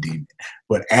chase the demon.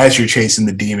 But as you're chasing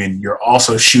the demon, you're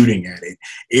also shooting at it.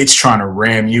 It's trying to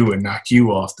ram you and knock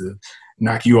you off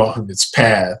of its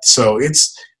path. So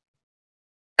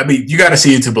you got to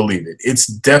see it to believe it. It's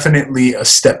definitely a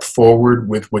step forward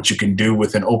with what you can do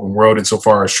with an open world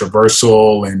insofar as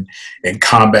traversal and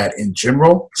combat in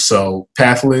general. So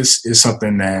Pathless is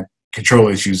something that Control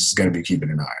Issues is going to be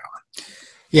keeping an eye on.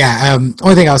 Yeah,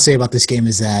 only thing I'll say about this game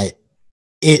is that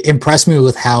it impressed me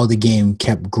with how the game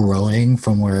kept growing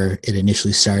from where it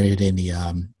initially started in the,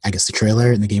 the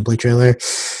trailer, in the gameplay trailer.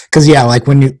 Because, yeah, like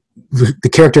when the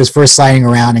character is first sliding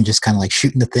around and just kind of like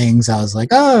shooting the things, I was like,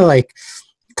 oh, like,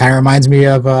 kind of reminds me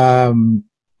of, God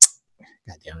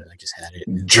damn it, I just had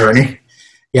it. Journey?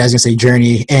 Yeah, I was going to say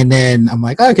Journey. And then I'm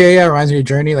like, okay, yeah, it reminds me of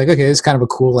Journey. Like, okay, it's kind of a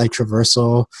cool, like,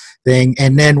 traversal thing.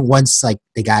 And then once, like,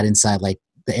 they got inside, like,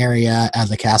 the area of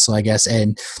the castle, I guess,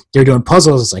 and they're doing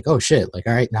puzzles, it's like, oh, shit. Like,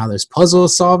 all right, now there's puzzle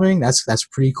solving. That's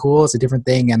pretty cool. It's a different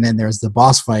thing. And then there's the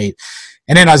boss fight.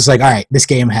 And then I was like, all right, this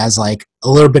game has, like, a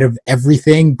little bit of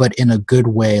everything, but in a good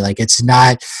way. Like, it's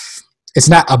not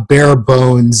a bare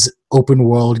bones open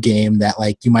world game that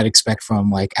like you might expect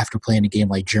from like after playing a game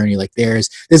like Journey. Like there's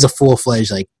a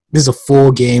full-fledged, like there's a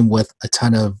full game with a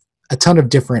ton of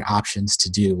different options to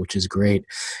do, which is great.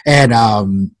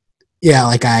 And yeah,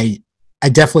 like I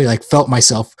definitely like felt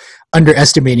myself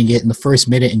underestimating it in the first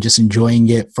minute and just enjoying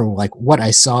it for like what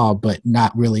I saw, but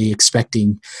not really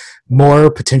expecting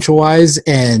more potential wise.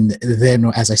 And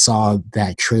then as I saw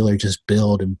that trailer just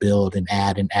build and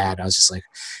add, I was just like,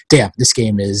 damn, this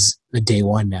game is a day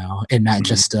one now and not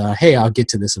just, hey, I'll get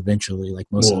to this eventually like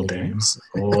most of the games.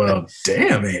 Well,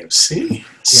 damn, AMC.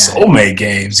 Soulmate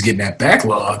Games getting that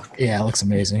backlog. Yeah, it looks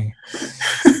amazing.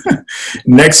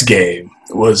 Next game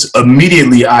was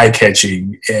immediately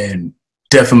eye-catching and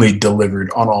definitely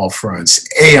delivered on all fronts.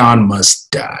 Aeon Must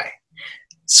Die.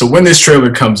 So when this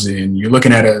trailer comes in, you're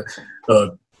looking at a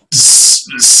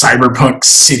cyberpunk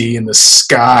city in the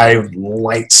sky,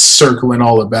 lights circling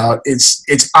all about.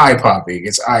 It's eye-popping.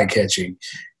 It's eye-catching.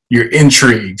 You're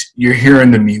intrigued. You're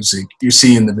hearing the music. You're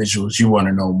seeing the visuals. You want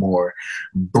to know more.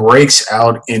 Breaks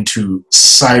out into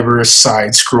cyber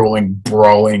side-scrolling,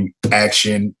 brawling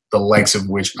action, the likes of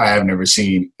which I have never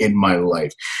seen in my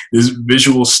life. This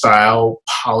visual style,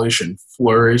 polish and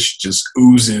flourish just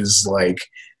oozes like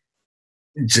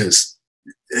just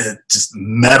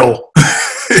metal.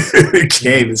 The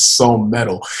game is so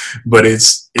metal, but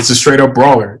it's a straight up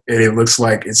brawler, and it looks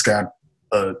like it's got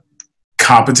a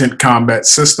competent combat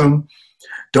system.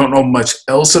 Don't know much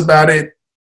else about it.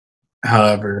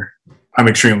 However, I'm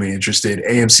extremely interested.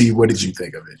 AMC, what did you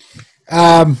think of it?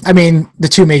 I mean, the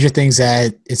two major things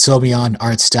that it sold me on,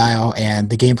 art style and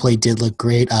the gameplay did look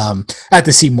great. I have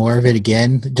to see more of it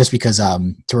again just because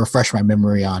to refresh my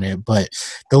memory on it. But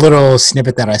the little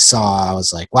snippet that I saw, I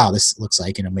was like, wow, this looks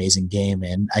like an amazing game.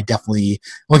 And I definitely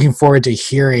looking forward to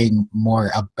hearing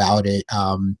more about it.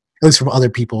 At least from other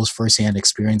people's firsthand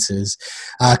experiences.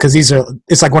 Because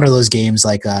it's like one of those games,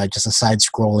 like just a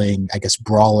side-scrolling, I guess,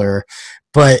 brawler.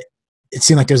 But it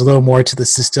seemed like there's a little more to the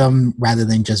system rather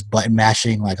than just button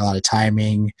mashing, like a lot of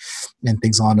timing and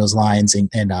things along those lines, and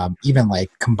even like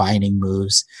combining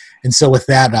moves. And so with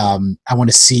that, I want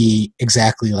to see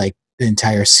exactly like the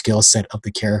entire skill set of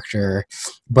the character.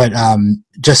 But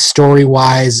just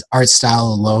story-wise, art style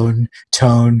alone,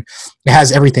 tone, it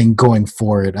has everything going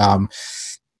for it.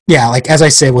 Yeah, like as I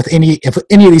said, with any of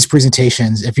these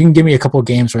presentations, if you can give me a couple of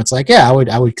games where it's like, yeah,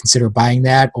 I would consider buying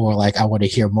that, or like I want to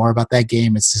hear more about that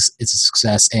game, it's a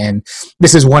success. And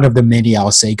this is one of the many,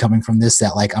 I'll say, coming from this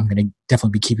that like I'm going to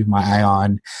definitely be keeping my eye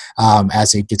on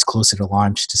as it gets closer to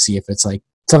launch to see if it's like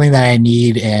something that I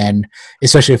need, and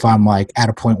especially if I'm like at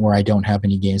a point where I don't have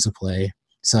any games to play.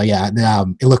 So yeah,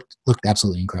 it looked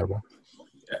absolutely incredible.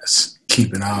 Yes,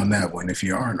 keep an eye on that one if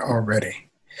you aren't already.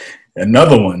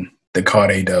 Another one that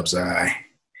caught A-Dub's eye,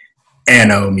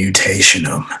 Anno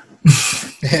Mutationum.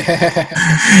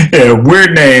 Yeah,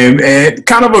 weird name and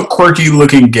kind of a quirky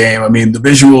looking game. I mean, the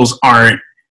visuals aren't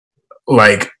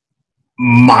like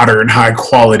modern, high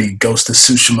quality Ghost of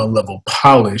Tsushima level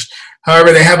polished.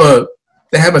 However, they have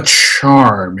a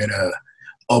charm and a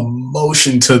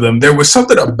emotion to them. There was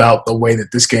something about the way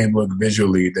that this game looked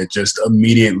visually that just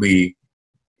immediately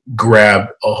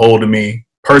grabbed a hold of me.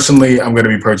 Personally, I'm going to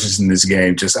be purchasing this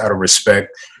game just out of respect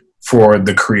for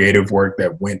the creative work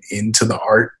that went into the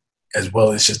art, as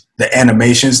well as just the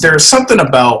animations. There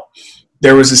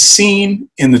was a scene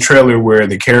in the trailer where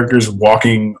the characters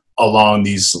walking along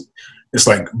these this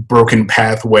like broken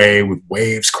pathway with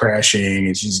waves crashing,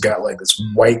 and she's got like this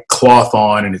white cloth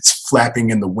on and it's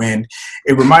flapping in the wind.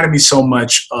 It reminded me so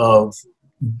much of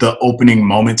the opening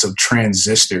moments of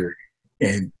Transistor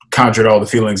and conjured all the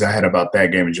feelings I had about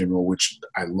that game in general, which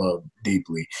I love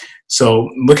deeply. So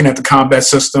looking at the combat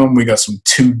system, we got some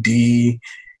 2D.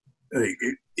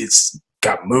 It's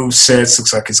got move sets.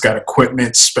 Looks like it's got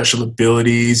equipment, special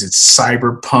abilities. It's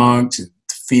cyberpunk,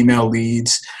 female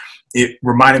leads. It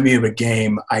reminded me of a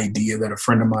game idea that a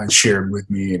friend of mine shared with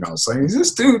me, and I was like,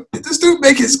 did this dude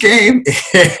make his game?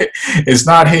 It's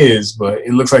not his, but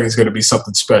it looks like it's going to be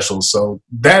something special. So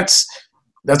that's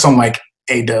on like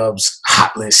A-Dub's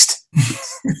hot list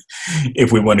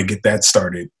if we want to get that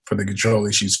started for the Control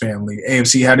Issues family.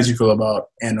 AMC, how did you feel about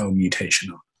Anno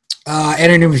Mutational?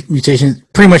 Anno Mutation,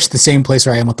 pretty much the same place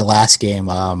where I am with the last game.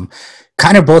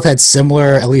 Kind of both had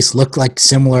similar, at least looked like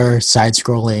similar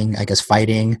side-scrolling, I guess,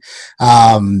 fighting.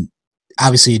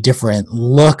 Obviously a different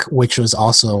look, which was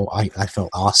also, I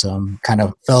felt awesome. Kind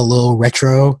of felt a little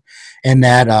retro in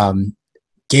that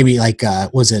gave me like,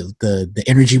 was it the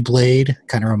Energy Blade?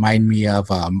 Kind of remind me of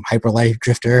Hyper Light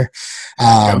Drifter.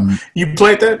 You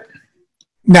played that?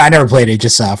 No, I never played it,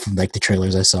 just from like the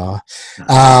trailers I saw.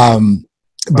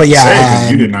 But yeah.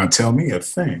 You did not tell me a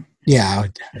thing. Yeah, I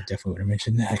definitely would have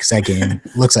mentioned that because that game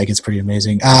looks like it's pretty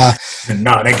amazing.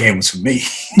 No, that game was for me.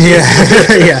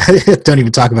 yeah. Don't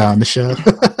even talk about it on the show.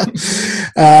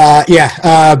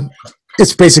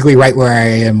 It's basically right where I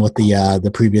am with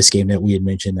the previous game that we had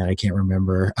mentioned that I can't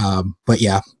remember. But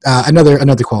yeah,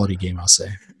 another quality game, I'll say.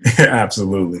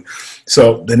 Absolutely.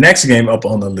 So the next game up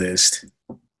on the list,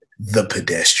 The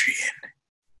Pedestrian.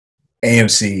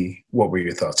 AMC, what were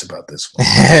your thoughts about this one?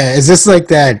 Is this like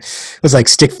that? It was like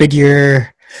stick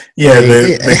figure. Yeah,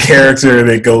 the character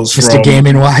that goes Mr. from Game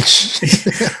 & Watch.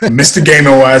 Mr. Game &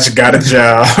 Watch got a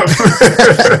job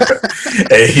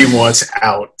and he wants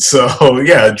out. So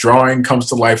yeah, a drawing comes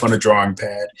to life on a drawing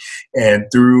pad, and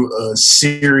through a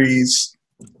series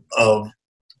of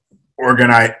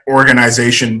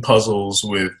organization puzzles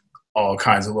with all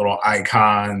kinds of little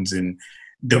icons and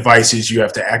devices you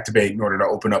have to activate in order to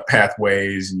open up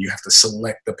pathways, and you have to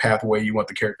select the pathway you want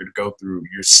the character to go through.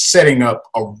 You're setting up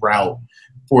a route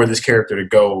for this character to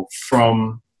go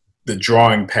from the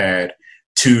drawing pad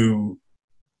to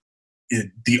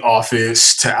the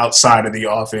office, to outside of the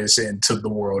office, and to the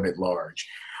world at large.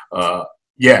 How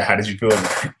did you feel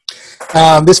about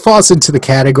it? This falls into the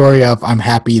category of I'm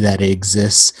happy that it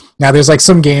exists. Now, there's like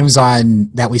some games on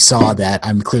that we saw that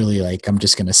I'm clearly like I'm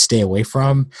just gonna stay away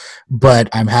from, but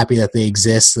I'm happy that they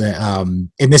exist. And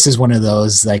this is one of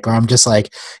those like where I'm just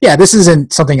like, yeah, this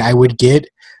isn't something I would get,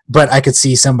 but I could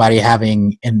see somebody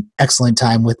having an excellent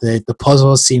time with it. The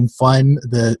puzzles seem fun.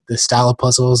 The style of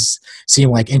puzzles seem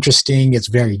like interesting. It's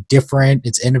very different.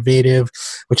 It's innovative,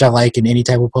 which I like in any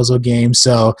type of puzzle game.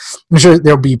 So I'm sure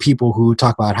there'll be people who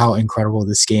talk about how incredible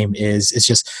this game is. It's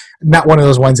just not one of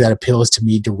those ones that appeals to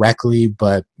me directly,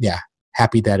 but yeah,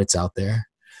 happy that it's out there.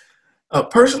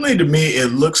 Personally, to me,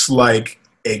 it looks like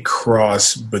a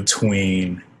cross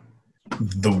between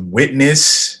The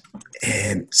Witness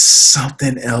and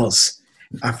something else.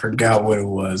 I forgot what it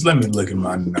was. Let me look at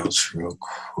my notes real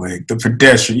quick. The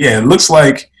Pedestrian. Yeah, it looks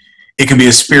like it can be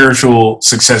a spiritual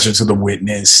successor to The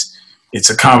Witness. It's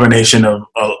a combination of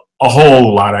a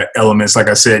whole lot of elements. Like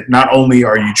I said, not only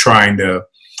are you trying to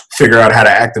figure out how to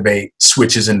activate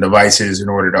switches and devices in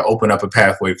order to open up a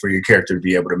pathway for your character to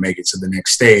be able to make it to the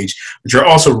next stage, but you're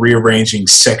also rearranging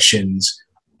sections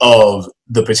of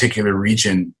the particular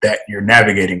region that you're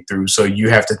navigating through. So you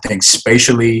have to think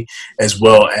spatially as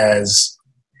well as,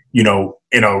 in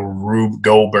a Rube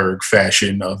Goldberg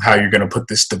fashion of how you're going to put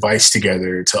this device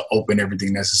together to open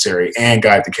everything necessary and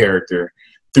guide the character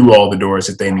through all the doors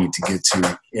that they need to get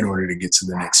to in order to get to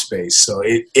the next space. So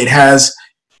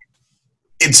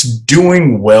it's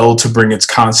doing well to bring its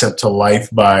concept to life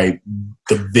by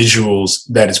the visuals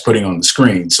that it's putting on the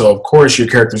screen. So of course your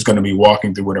character is going to be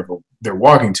walking through whatever they're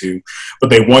walking to, but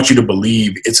they want you to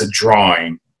believe it's a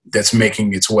drawing that's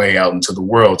making its way out into the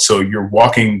world. So you're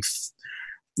walking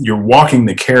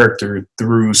the character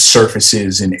through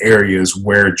surfaces and areas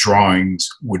where drawings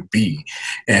would be.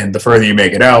 And the further you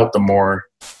make it out, the more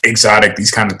exotic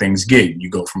these kind of things get. You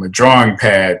go from a drawing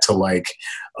pad to like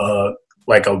a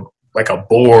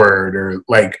board or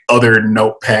like other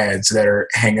notepads that are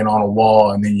hanging on a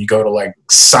wall, and then you go to like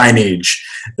signage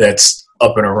that's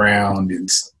up and around.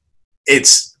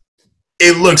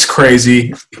 It looks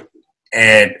crazy,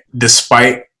 and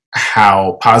despite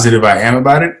how positive I am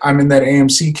about it, I'm in that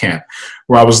AMC camp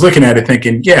where I was looking at it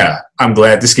thinking, yeah, I'm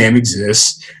glad this game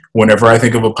exists. Whenever I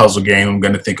think of a puzzle game, I'm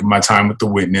going to think of my time with The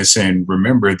Witness and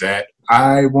remember that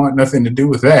I want nothing to do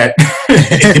with that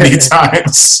anytime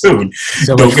soon.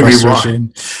 So Don't much get me wrong.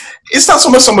 frustration. It's not so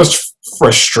much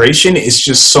frustration. It's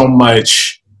just so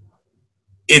much.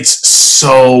 It's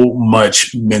so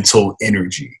much mental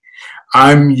energy.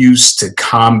 I'm used to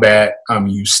combat. I'm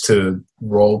used to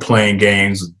role-playing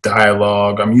games with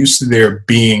dialogue. I'm used to there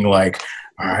being like,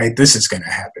 all right, this is going to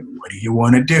happen. What do you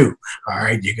want to do? All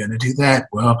right, you're going to do that.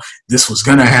 Well, this was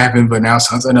going to happen, but now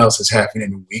something else is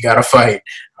happening. We got to fight.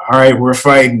 All right, we're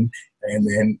fighting. And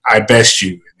then I best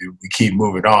you. And we keep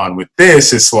moving on. With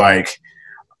this, it's like,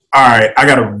 all right, I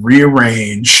got to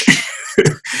rearrange.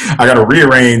 I got to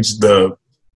rearrange the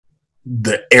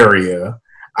area.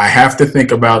 I have to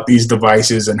think about these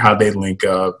devices and how they link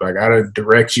up. I got to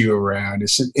direct you around.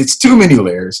 It's too many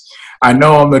layers. I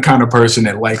know I'm the kind of person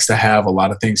that likes to have a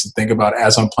lot of things to think about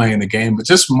as I'm playing the game, but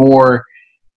just more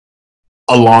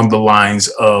along the lines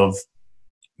of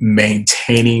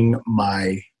maintaining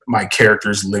my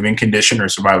character's living condition or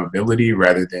survivability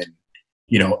rather than,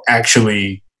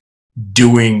 actually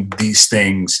doing these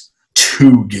things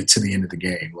to get to the end of the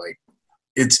game. Like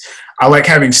I like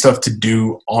having stuff to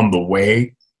do on the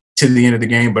way to the end of the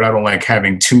game, but I don't like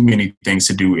having too many things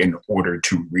to do in order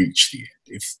to reach the end,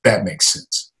 if that makes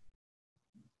sense.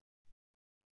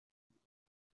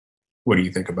 What do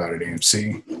you think about it,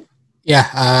 AMC?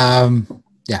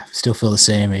 Yeah, still feel the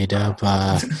same, A-Dub.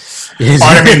 I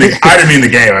didn't mean the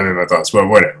game, I mean my thoughts, but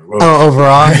whatever.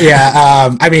 Overall,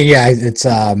 yeah. It's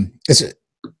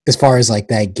as far as like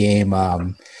that game,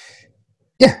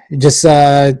 it just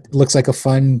looks like a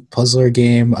fun puzzler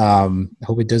game. I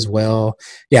hope it does well.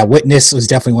 Yeah, Witness was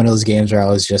definitely one of those games where I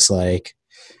was just like,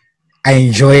 I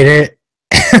enjoyed it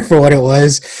for what it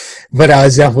was, but I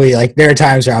was definitely like, there are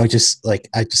times where I was just like,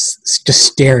 just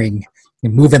staring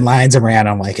and moving lines around.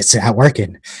 I'm like, it's not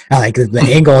working. I'm like, the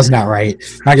angle is not right.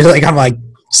 I'm like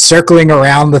circling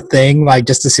around the thing, like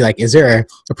just to see like, is there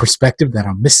a perspective that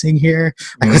I'm missing here?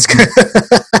 Like, what's good?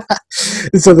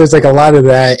 So there's like a lot of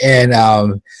that, and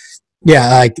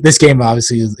like this game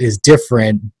obviously is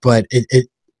different, but it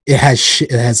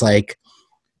has like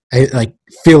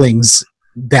feelings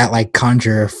that like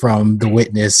conjure from the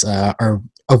Witness are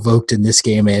evoked in this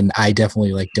game, and I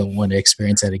definitely like don't want to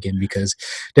experience that again, because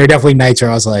there are definitely nights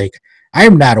where I was like, I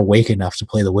am not awake enough to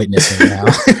play the Witness right now.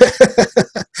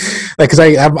 Like, because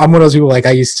I'm one of those people, like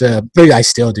I used to, maybe I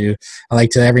still do. I like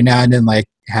to every now and then like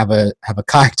have a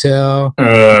cocktail,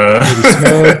 maybe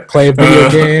smoke, play a video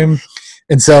game,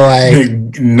 and so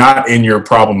like not in your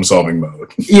problem solving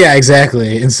mode. Yeah,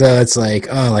 exactly. And so it's like,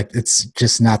 oh, like it's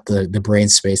just not the brain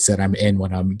space that I'm in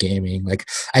when I'm gaming. Like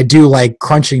I do like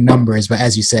crunching numbers, but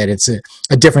as you said, it's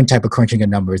a different type of crunching of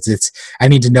numbers. I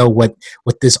need to know what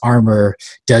this armor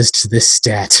does to this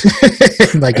stat.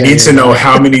 Like I need to know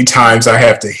how many times I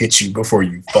have to hit you before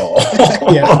you fall.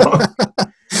 Yeah.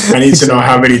 I need to know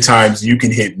how many times you can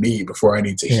hit me before I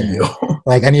need to heal.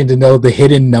 Like I need to know the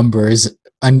hidden numbers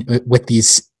with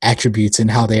these attributes and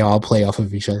how they all play off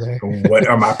of each other. What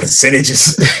are my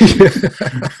percentages?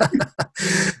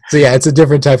 So yeah, it's a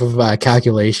different type of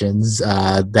calculations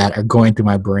that are going through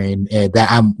my brain that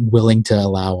I'm willing to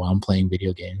allow while I'm playing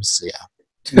video games. So,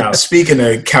 yeah. Now, speaking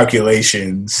of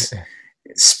calculations,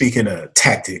 speaking of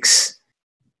tactics,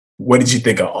 what did you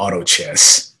think of auto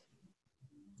chess?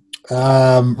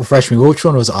 Refresh me. Which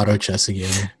one was auto chess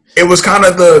again? It was kind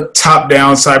of the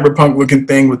top-down cyberpunk looking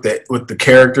thing with the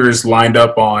characters lined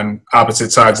up on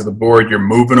opposite sides of the board. You're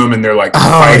moving them, and they're like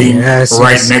fighting next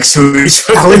to each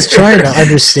other. I was trying to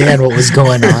understand what was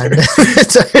going on,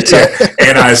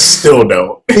 and I still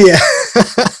don't. Yeah.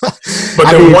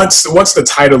 But then once the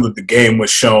title of the game was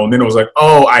shown, then it was like,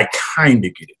 oh, I kind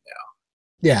of get it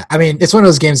now. Yeah, I mean, it's one of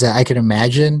those games that I can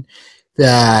imagine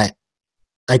that,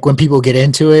 like, when people get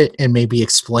into it and maybe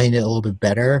explain it a little bit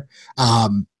better,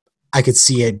 I could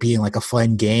see it being like a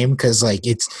fun game, because like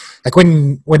it's like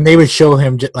when they would show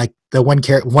him like the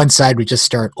one side would just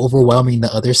start overwhelming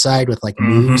the other side with like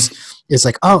moves. It's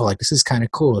like, oh, like this is kind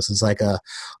of cool. This is like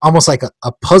almost like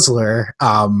a puzzler,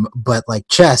 but like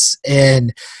chess.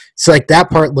 And so like that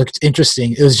part looked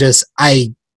interesting. It was just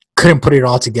I couldn't put it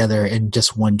all together in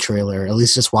just one trailer, at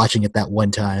least just watching it that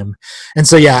one time. And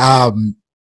so yeah,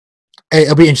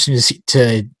 it'll be interesting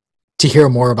to hear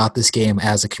more about this game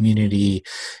as a community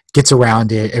gets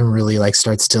around it and really like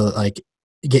starts to like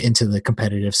get into the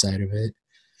competitive side of it.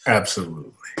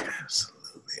 Absolutely.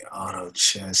 Auto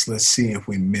chess. Let's see if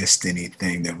we missed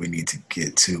anything that we need to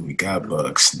get to. We got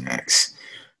bug snacks.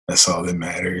 That's all that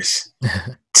matters.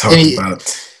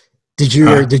 Did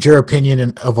your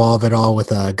opinion evolve at all with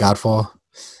Godfall?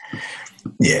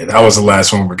 Yeah, that was the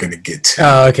last one we're going to get to.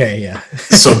 Oh, okay, yeah.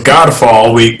 So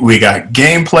Godfall, we got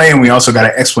gameplay, and we also got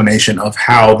an explanation of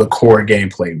how the core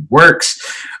gameplay works.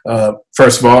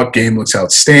 First of all, game looks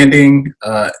outstanding.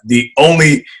 The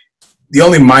only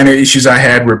minor issues I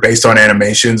had were based on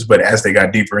animations, but as they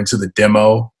got deeper into the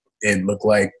demo, it looked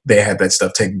like they had that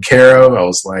stuff taken care of. I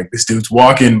was like, this dude's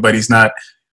walking, but he's not.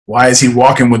 Why is he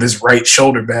walking with his right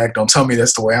shoulder back? Don't tell me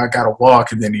that's the way I gotta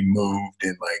walk. And then he moved,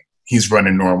 and like he's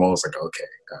running normal. I was like, okay,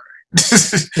 all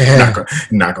right. Yeah.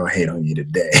 not gonna hate on you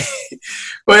today.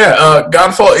 But yeah,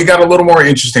 Godfall, it got a little more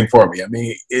interesting for me. I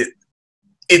mean,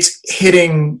 it's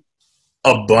hitting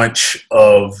a bunch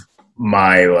of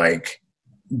my like,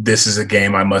 this is a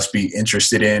game I must be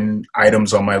interested in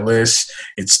items on my list.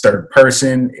 It's third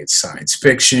person, it's science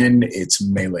fiction, it's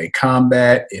melee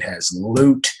combat, it has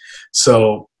loot.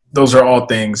 So those are all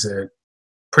things that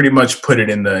pretty much put it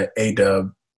in the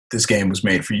A-dub, this game was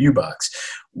made for you box.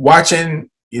 Watching,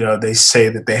 they say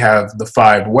that they have the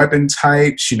 5 weapon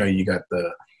types. You got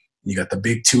the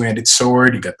big 2-handed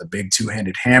sword, you got the big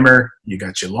 2-handed hammer, you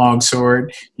got your long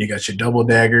sword, you got your double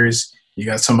daggers, you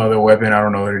got some other weapon, I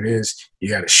don't know what it is. You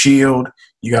got a shield,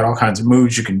 you got all kinds of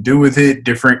moves you can do with it,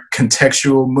 different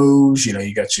contextual moves.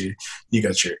 You got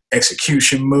your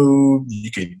execution move,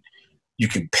 you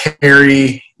can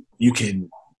parry, you can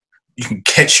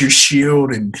catch your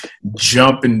shield and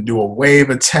jump and do a wave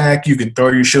attack. You can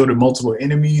throw your shield at multiple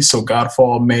enemies. So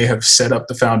Godfall may have set up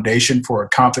the foundation for a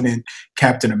confident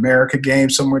Captain America game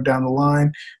somewhere down the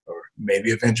line, or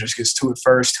maybe Avengers gets to it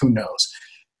first. Who knows?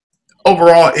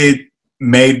 Overall, it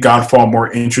made Godfall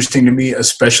more interesting to me,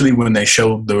 especially when they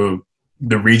showed the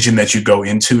region that you go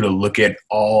into to look at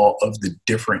all of the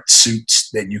different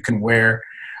suits that you can wear.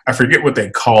 I forget what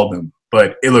they call them,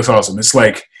 but it looks awesome. It's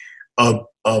like a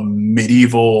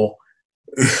medieval,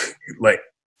 it's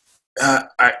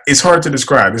hard to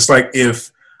describe. It's like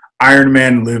if Iron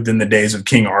Man lived in the days of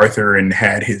King Arthur and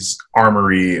had his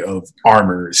armory of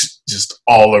armors just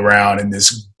all around in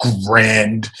this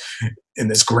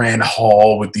grand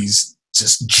hall with these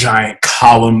just giant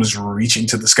columns reaching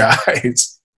to the sky.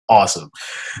 It's awesome.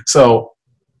 So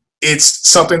it's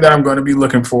something that I'm going to be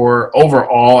looking for.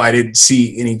 Overall, I didn't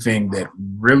see anything that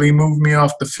really moved me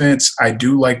off the fence. I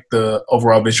do like the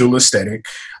overall visual aesthetic.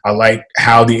 I like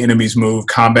how the enemies move.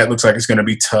 Combat looks like it's going to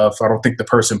be tough. I don't think the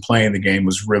person playing the game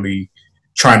was really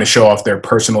trying to show off their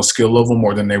personal skill level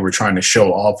more than they were trying to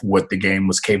show off what the game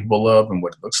was capable of and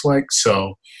what it looks like.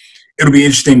 So it'll be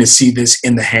interesting to see this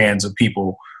in the hands of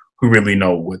people who really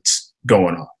know what's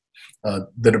going on.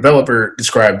 The developer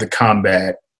described the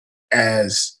combat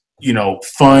as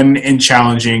fun and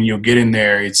challenging. You'll get in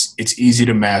there. It's easy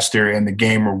to master, and the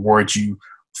game rewards you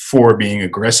for being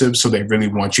aggressive. So they really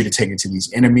want you to take it to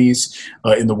these enemies.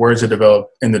 In the words of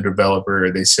the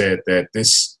developer, they said that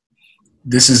this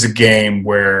is a game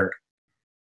where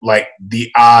like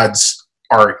the odds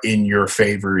are in your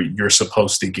favor. You're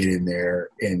supposed to get in there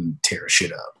and tear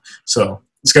shit up. So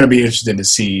it's going to be interesting to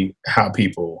see how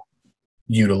people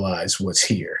utilize what's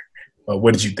here.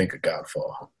 What did you think of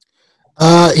Godfall?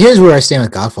 Here's where I stand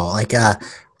with Godfall. Like,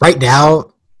 right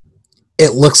now,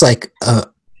 it looks like a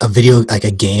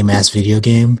game-ass video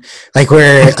game. Like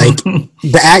where like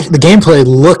the gameplay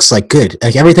looks like good.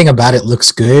 Like everything about it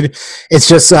looks good. It's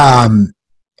just I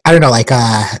don't know. Like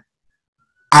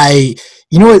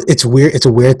it's weird. It's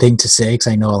a weird thing to say because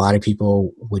I know a lot of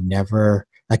people would never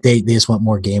like they just want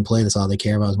more gameplay. That's all they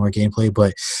care about is more gameplay.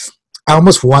 But I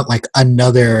almost want like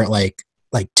another like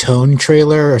tone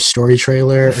trailer or story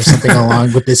trailer or something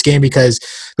along with this game, because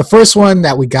the first one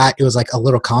that we got, it was like a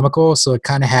little comical, so it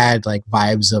kind of had like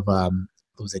vibes of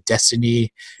was it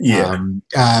Destiny? Yeah.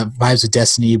 Vibes of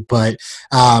Destiny, but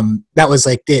that was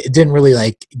like it didn't really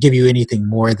like give you anything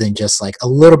more than just like a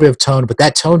little bit of tone, but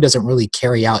that tone doesn't really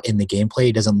carry out in the gameplay.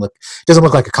 It doesn't look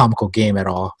like a comical game at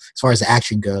all as far as the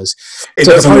action goes. It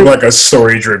doesn't look like a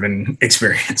story-driven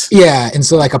experience. Yeah, and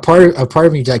so like a part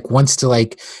of me like wants to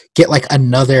like get like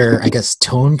another, I guess,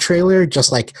 tone trailer,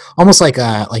 just like almost like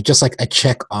a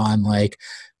check on like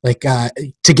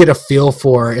to get a feel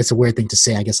for, it's a weird thing to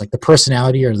say, I guess, like the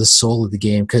personality or the soul of the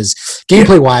game, because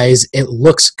gameplay wise it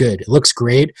looks good, it looks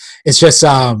great. It's just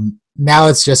now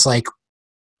it's just like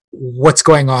what's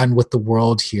going on with the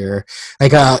world here,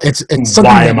 like it's something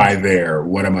why am I there,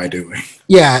 what am I doing?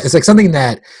 Yeah, it's like something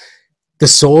that the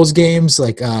Souls games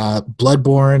like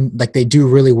Bloodborne, like they do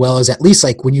really well, is at least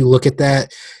like when you look at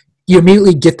that, you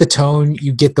immediately get the tone,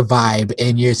 you get the vibe,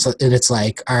 and it's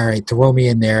like, all right, throw me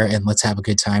in there and let's have a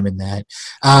good time in that.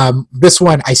 This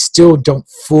one, I still don't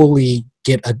fully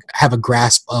have a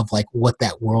grasp of like what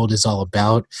that world is all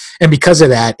about. And because of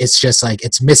that, it's just like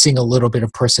it's missing a little bit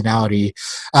of personality,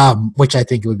 which I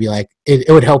think it would be like it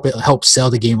would help sell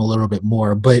the game a little bit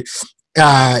more. But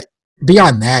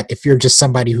beyond that, if you're just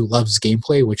somebody who loves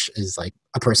gameplay, which is like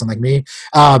a person like me,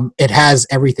 it has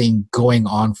everything going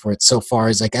on for it so far.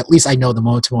 As like at least I know the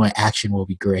moment-to-moment action will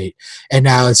be great, and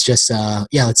now it's just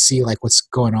let's see like what's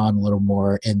going on a little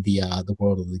more in the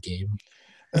world of the game.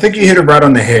 I think you hit it right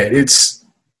on the head.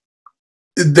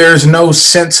 There's no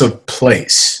sense of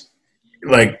place.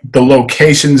 Like the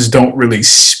locations don't really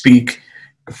speak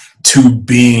to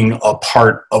being a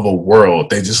part of a world.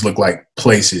 They just look like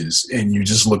places, and you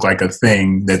just look like a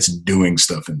thing that's doing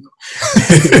stuff in them.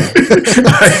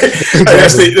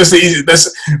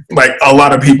 That's like a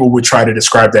lot of people would try to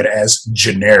describe that as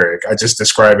generic. I just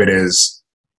describe it as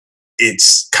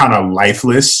it's kind of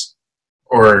lifeless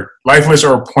or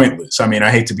pointless. I mean, I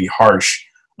hate to be harsh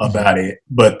about it,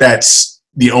 but that's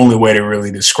the only way to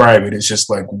really describe it. Is just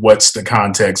like, what's the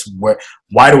context?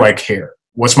 Why do I care?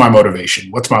 What's my motivation?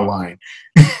 What's my line?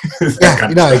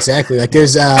 Exactly. Like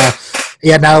there's not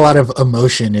a lot of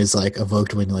emotion is like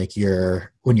evoked when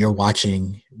you're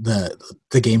watching the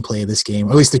gameplay of this game,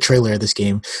 or at least the trailer of this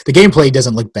game. The gameplay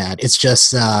doesn't look bad. It's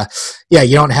just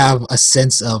you don't have a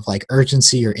sense of like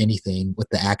urgency or anything with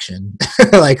the action,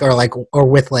 or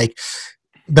with like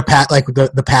the path, like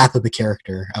the path of the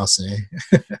character, I'll say.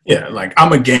 Yeah, like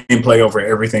I'm a gameplay over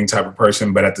everything type of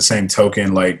person, but at the same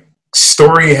token, like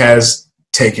story has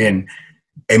taken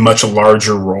a much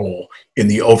larger role in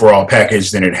the overall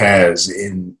package than it has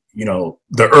in,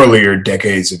 the earlier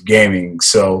decades of gaming.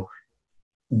 So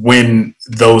when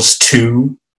those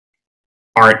two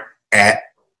aren't at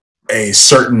a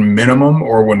certain minimum,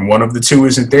 or when one of the two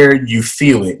isn't there, you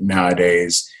feel it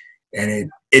nowadays. And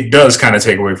it does kind of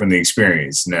take away from the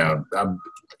experience. Now,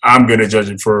 I'm going to judge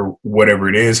it for whatever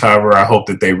it is. However, I hope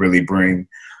that they really bring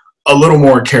a little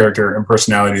more character and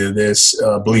personality to this.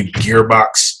 I believe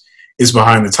Gearbox is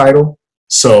behind the title.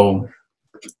 So,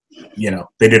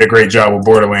 they did a great job with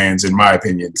Borderlands, in my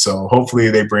opinion. So hopefully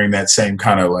they bring that same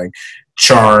kind of like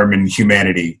charm and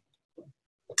humanity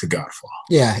to Godfall.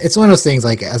 Yeah, it's one of those things,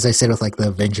 like, as I said, with like the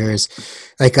Avengers,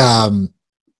 like, I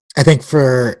think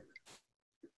for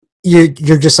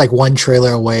you're just like one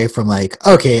trailer away from like,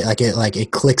 okay, like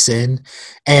it clicks in.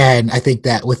 And I think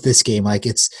that with this game, like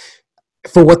it's,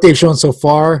 for what they've shown so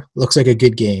far, looks like a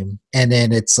good game. And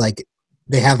then it's like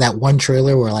they have that one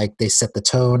trailer where like they set the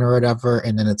tone or whatever,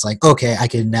 and then it's like, okay, I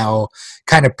can now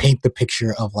kind of paint the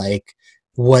picture of like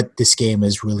what this game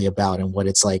is really about and what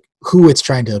it's like, who it's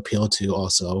trying to appeal to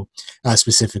also,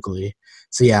 specifically.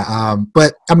 So yeah,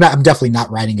 but I'm definitely not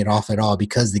writing it off at all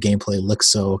because the gameplay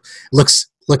looks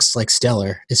like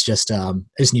stellar. It's just I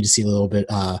just need to see a little bit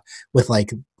with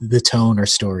like the tone or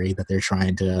story that they're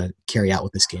trying to carry out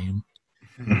with this game.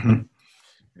 Mm-hmm.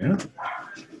 Yeah,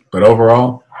 but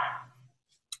overall,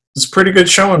 it's a pretty good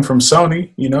showing from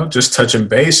Sony. Just touching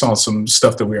base on some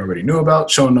stuff that we already knew about,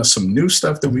 showing us some new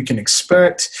stuff that we can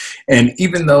expect. And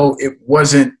even though it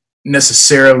wasn't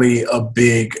necessarily a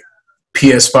big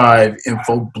PS5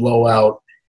 info blowout,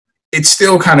 it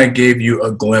still kind of gave you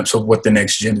a glimpse of what the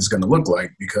next gen is going to look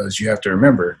like, because you have to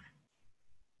remember,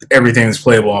 everything that's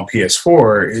playable on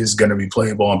PS4 is going to be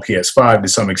playable on PS5 to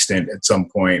some extent at some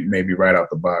point, maybe right out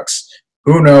the box.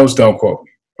 Who knows? Don't quote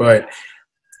me. But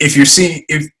if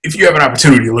you have an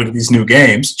opportunity to look at these new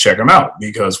games, check them out,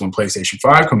 because when PlayStation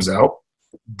 5 comes out,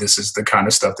 this is the kind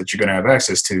of stuff that you're going to have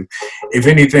access to. If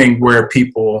anything, where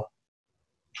people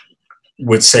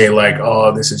would say like,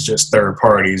 oh, this is just third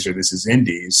parties or this is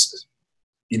indies,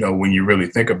 when you really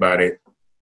think about it,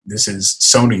 this is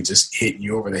Sony just hitting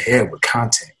you over the head with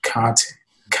content.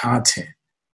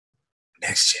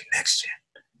 Next gen.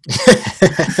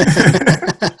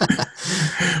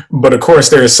 But of course,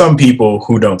 there are some people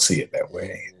who don't see it that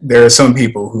way. There are some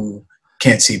people who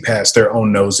can't see past their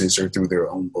own noses or through their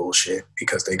own bullshit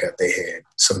because they got their head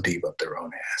so deep up their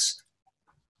own ass.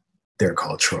 They're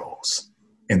called trolls.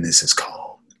 And this is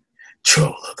called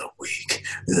Troll of the Week.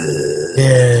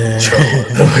 Yeah. Troll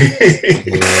of the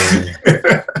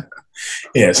Week.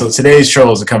 Yeah, so today's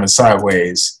trolls are coming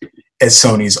sideways at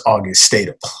Sony's August State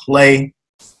of Play.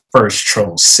 First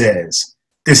troll says,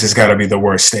 "This has got to be the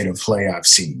worst state of play I've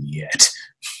seen yet."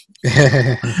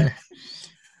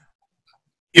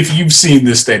 If you've seen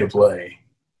this state of play,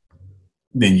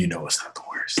 then you know it's not the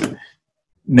worst.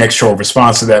 Next troll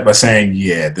responds to that by saying,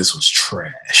 "Yeah, this was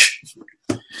trash."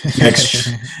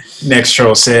 Next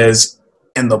troll says,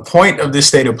 "And the point of this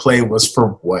state of play was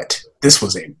for what? This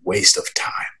was a waste of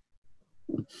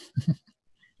time."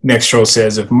 Next troll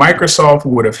says, if Microsoft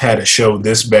would have had a show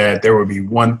this bad, there would be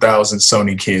 1,000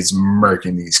 Sony kids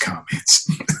murking these comments.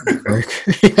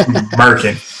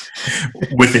 Murking.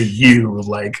 With a U,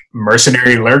 like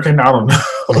mercenary lurking. I don't know.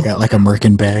 Like a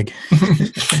Merkin bag.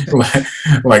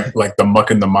 like the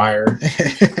muck and the mire.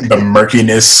 The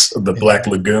murkiness of the Black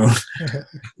Lagoon.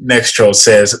 Next troll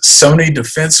says, Sony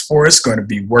Defense Force going to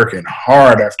be working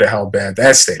hard after how bad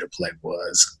that state of play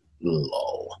was.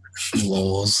 Lol.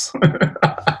 Lols.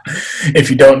 If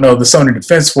you don't know, the Sony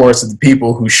Defense Force are the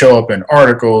people who show up in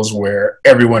articles where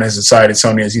everyone has decided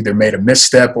Sony has either made a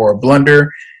misstep or a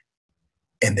blunder,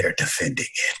 and they're defending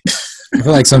it. I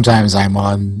feel like sometimes I'm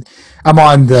on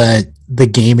the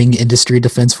gaming industry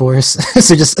defense force.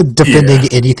 So just defending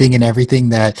anything and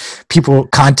everything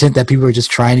content that people are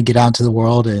just trying to get out into the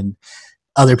world, and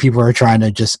other people are trying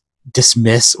to just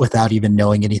dismiss without even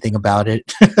knowing anything about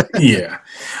it. Yeah.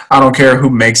 I don't care who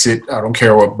makes it. I don't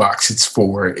care what box it's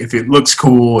for. If it looks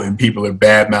cool and people are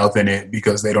bad mouthing it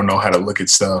because they don't know how to look at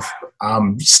stuff,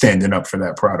 I'm standing up for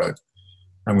that product.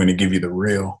 I'm going to give you the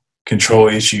real control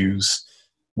issues.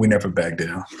 We never back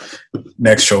down.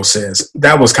 Next show says,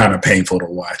 that was kind of painful to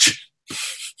watch.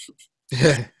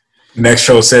 Next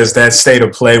show says, that state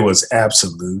of play was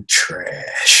absolute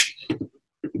trash.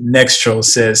 Next show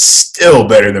says, still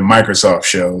better than Microsoft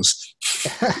shows.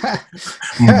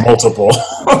 Multiple.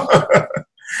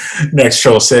 Next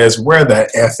show says, where the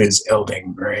F is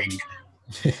Elden Ring?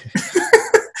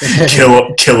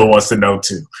 Killer wants to know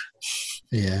too.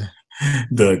 Yeah.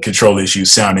 The control issue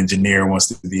sound engineer wants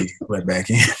to be let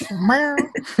back in.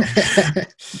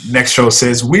 Next show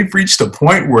says, we've reached a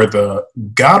point where the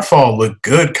Godfall look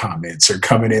good comments are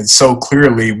coming in so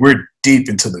clearly we're deep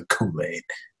into the Kool-Aid.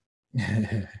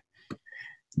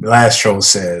 Last show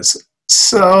says,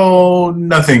 so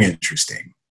nothing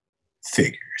interesting.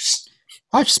 Figures.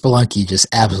 Watch Spelunky just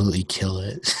absolutely kill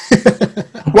it.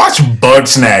 Watch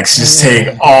Bugsnax just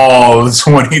take all the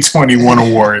 2021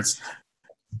 awards.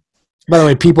 By the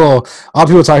way, all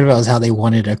people talking about is how they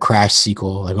wanted a Crash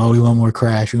sequel. Like, oh, we want more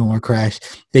Crash.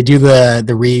 They do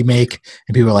the remake,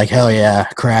 and people are like, hell yeah,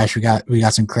 Crash. We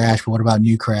got some Crash, but what about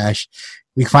new Crash?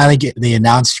 We finally they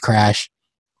announced Crash.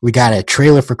 We got a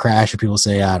trailer for Crash, and people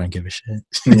say, I don't give a shit.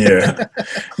 Yeah.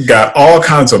 Got all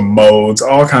kinds of modes,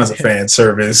 all kinds of fan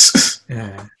service.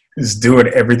 Yeah. Just doing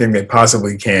everything they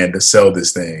possibly can to sell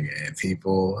this thing. And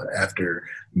people, after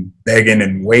begging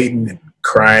and waiting and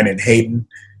crying and hating,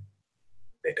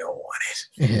 they don't want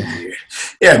it.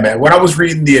 Yeah, man. When I was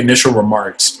reading the initial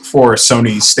remarks for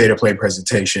Sony's State of Play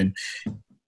presentation,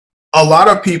 a lot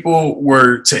of people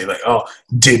were saying, like, oh,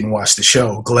 didn't watch the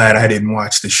show. Glad I didn't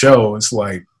watch the show. It's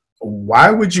like, why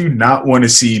would you not want to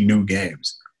see new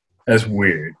games? That's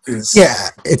weird.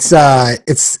 It's a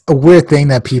weird thing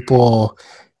that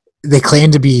they claim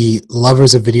to be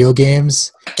lovers of video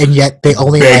games, and yet they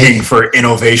only begging for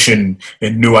innovation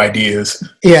and new ideas.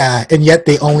 Yeah, and yet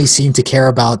they only seem to care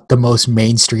about the most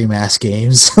mainstream ass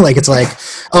games. Like, it's like,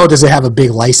 oh, does it have a big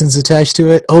license attached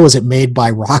to it? Oh, is it made by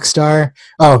Rockstar?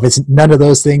 Oh, if it's none of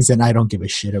those things, then I don't give a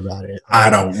shit about it. I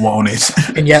don't want it.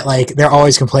 And yet, like, they're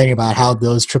always complaining about how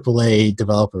those AAA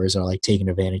developers are like taking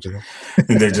advantage of them.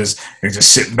 And they're just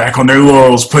sitting back on their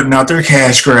laurels, putting out their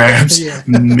cash grabs,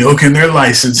 milking their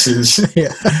licenses,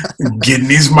 getting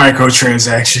these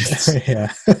microtransactions.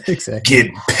 Yeah, exactly.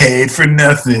 Getting paid for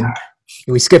nothing.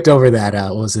 We skipped over that.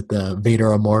 Was it the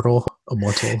Vader Immortal?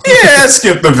 Yeah,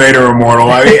 skip the Vader Immortal.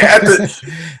 I mean,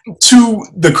 to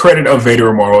the credit of Vader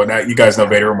Immortal, now you guys know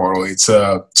Vader Immortal. It's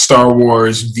a Star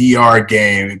Wars VR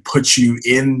game. It puts you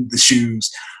in the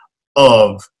shoes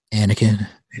of Anakin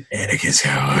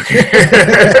Skywalker.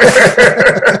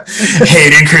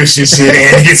 Hayden Christensen,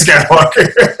 Anakin Skywalker.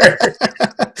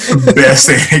 Best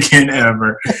Anakin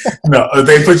ever. No,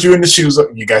 they put you in the shoes of,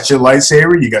 you got your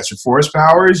lightsaber, you got your force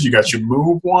powers, you got your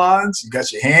move wands, you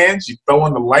got your hands, you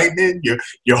throwing the lightning,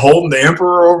 you're holding the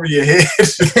Emperor over your head.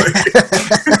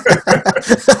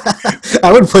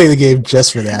 I would play the game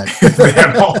just for that.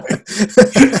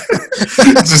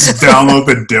 Just download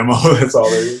the demo. That's all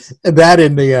there is. That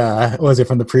in the what was it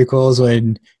from the prequels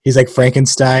when he's like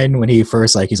Frankenstein when he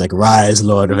first he's like, rise,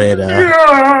 Lord Vader.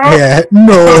 Yeah,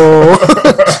 no.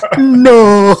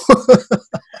 No.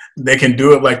 They can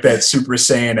do it like that Super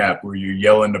Saiyan app where you're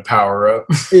yelling to power up.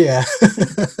 Yeah.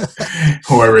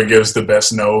 Whoever gives the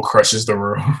best no crushes the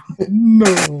room.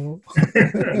 No.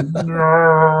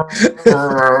 No.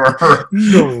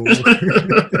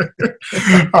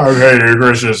 I'm Hayden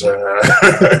Christensen.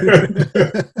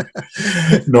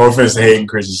 No offense to Hayden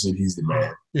Christensen, he's the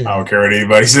man. Yeah. I don't care what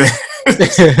anybody says.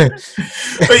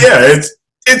 But yeah,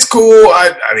 it's cool.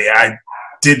 I mean, I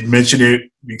did mention it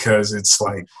because it's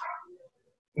like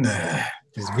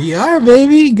It's VR,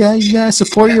 baby. You gotta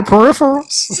support your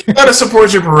peripherals. You gotta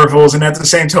support your peripherals, and at the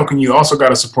same token, you also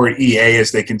gotta support EA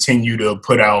as they continue to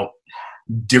put out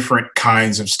different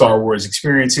kinds of Star Wars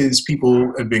experiences.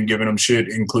 People have been giving them shit,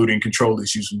 including control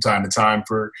issues from time to time,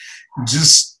 for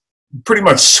just pretty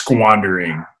much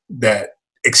squandering that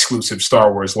exclusive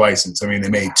Star Wars license. I mean, they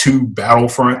made 2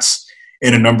 Battlefronts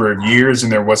in a number of years,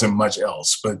 and there wasn't much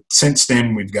else. But since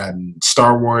then, we've gotten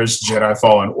Star Wars Jedi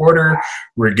Fallen Order.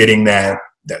 We're getting that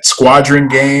Squadron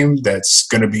game that's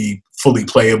going to be fully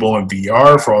playable in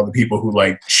VR for all the people who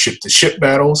like ship-to-ship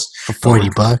battles. For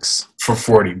 $40. For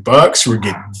 $40, we're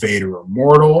getting Vader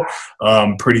Immortal.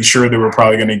 Pretty sure that we're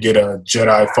probably going to get a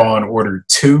Jedi Fallen Order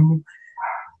 2.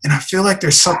 And I feel like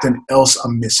there's something else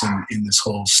I'm missing in this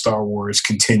whole Star Wars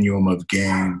continuum of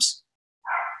games.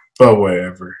 But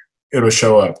whatever. It'll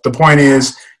show up. The point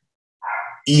is,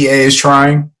 EA is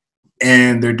trying,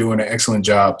 and they're doing an excellent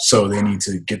job. So they need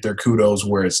to get their kudos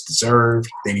where it's deserved.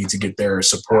 They need to get their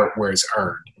support where it's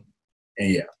earned.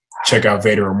 And yeah, check out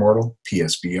Vader Immortal,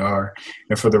 PSVR.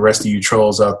 And for the rest of you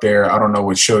trolls out there, I don't know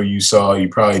what show you saw. You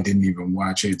probably didn't even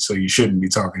watch it, so you shouldn't be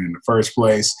talking in the first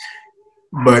place.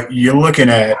 But you're looking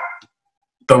at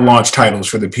the launch titles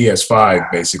for the PS5,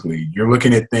 basically. You're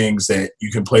looking at things that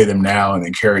you can play them now and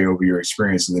then carry over your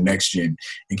experience to the next gen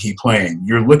and keep playing.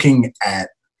 You're looking at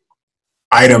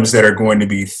items that are going to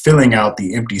be filling out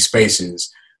the empty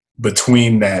spaces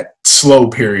between that slow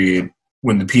period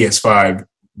when the PS5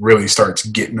 really starts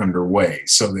getting underway.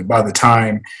 So that by the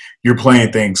time you're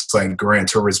playing things like Gran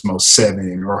Turismo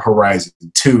 7 or Horizon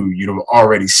 2, you'd have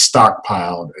already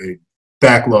stockpiled a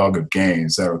backlog of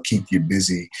games that will keep you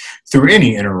busy through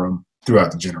any interim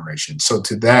throughout the generation. So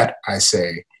to that, I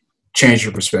say, change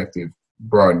your perspective,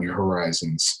 broaden your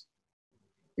horizons,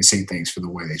 and see things for the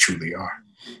way they truly are.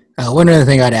 One other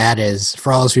thing I'd add is,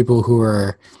 for all those people who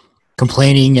are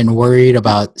complaining and worried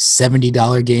about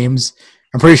 $70 games,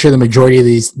 I'm pretty sure the majority of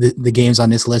the games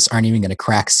on this list aren't even going to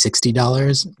crack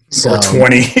 $60. So, or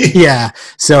 20. Yeah.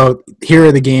 So here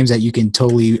are the games that you can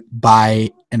totally buy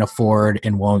and afford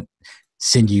and won't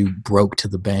send you broke to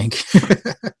the bank.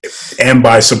 And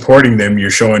by supporting them, you're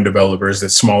showing developers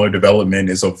that smaller development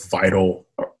is a vital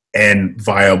and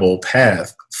viable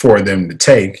path for them to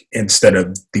take instead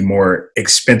of the more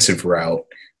expensive route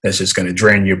that's just going to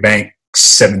drain your bank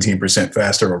 17%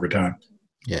 faster over time.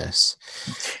 Yes.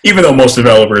 Even though most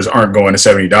developers aren't going to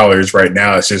 $70 right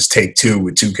now, it's just Take-Two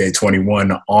with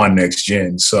 2K21 on next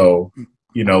gen. So,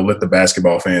 let the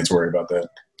basketball fans worry about that.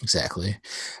 Exactly.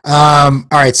 All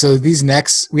right. So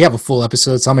we have a full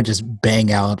episode, so I'm going to just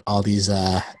bang out all these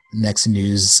next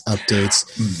news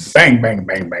updates. Bang, bang,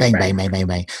 bang, bang, bang, bang, bang, bang,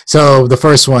 bang. So the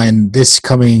first one, this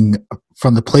coming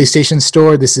from the PlayStation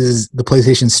Store. This is the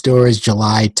PlayStation Store's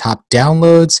July top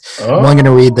downloads. Oh. I'm going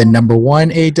to read the number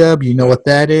one, A-Dub. You know what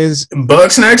that is?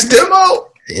 Bugsnax demo.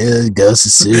 Ghost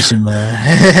of Tsushima.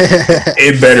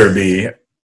 It better be.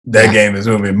 That game is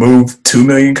moving. Moved 2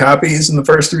 million copies in the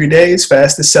first 3 days.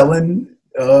 Fastest selling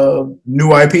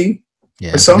new IP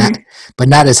for Sony. But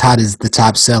not as hot as the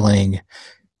top selling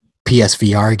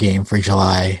PSVR game for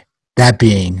July. That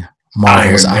being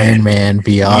Marvel's Iron Man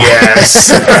VR. Yes.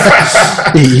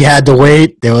 You had to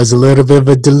wait. There was a little bit of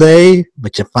a delay,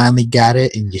 but you finally got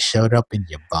it and you showed up and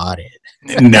you bought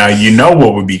it. Now, you know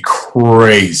what would be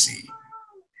crazy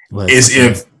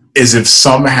is if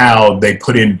somehow they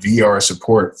put in VR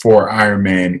support for Iron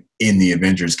Man in the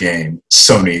Avengers game,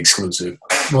 Sony exclusive.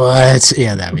 What?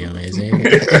 Yeah, that'd be amazing.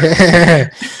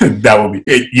 That would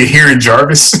be. You're hearing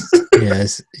Jarvis?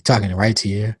 Yes, talking right to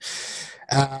you.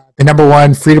 The number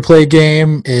one free-to-play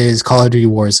game is Call of Duty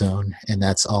Warzone, and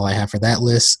that's all I have for that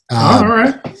list. All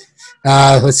right.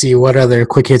 Let's see what other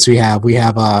quick hits we have. We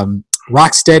have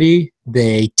Rocksteady.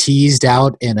 They teased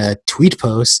out in a tweet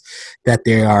post that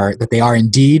they are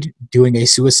indeed doing a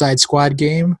Suicide Squad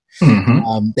game.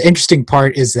 Mm-hmm. The interesting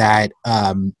part is that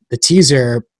the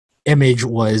teaser image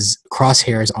was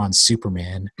crosshairs on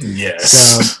Superman. Yes.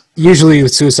 So usually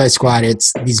with Suicide Squad,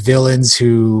 it's these villains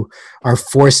who are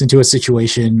forced into a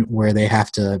situation where they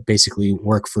have to basically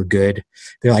work for good.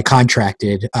 They're like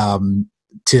contracted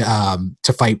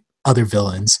to fight other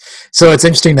villains. So it's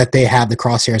interesting that they have the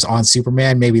crosshairs on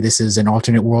Superman. Maybe this is an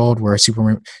alternate world where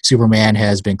Superman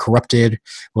has been corrupted.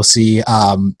 We'll see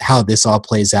how this all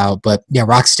plays out. But yeah,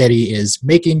 Rocksteady is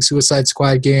making Suicide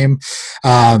Squad game.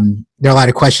 There are a lot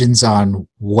of questions on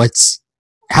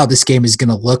how this game is going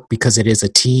to look because it is a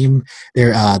team.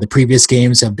 The previous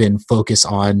games have been focused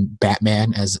on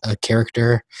Batman as a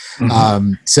character.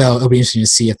 Mm-hmm. So it'll be interesting to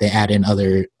see if they add in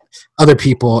other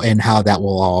people and how that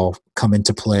will all come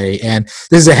into play. And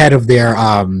this is ahead of their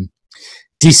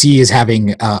DC is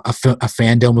having a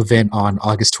fandom event on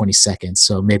August 22nd,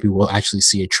 so maybe we'll actually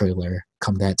see a trailer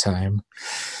come that time.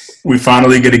 We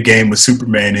finally get a game with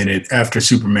Superman in it after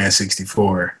Superman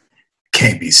 64.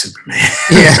 Can't be Superman.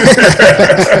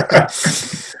 Yeah.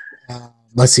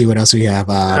 Let's see what else we have.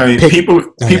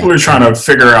 People are trying to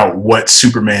figure out what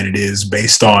Superman it is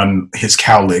based on his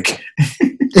cowlick.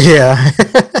 Yeah.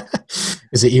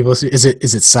 Is it evil? Is it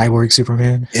Cyborg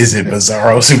Superman? Is it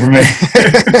Bizarro Superman?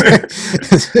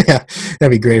 Yeah,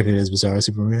 that'd be great if it is Bizarro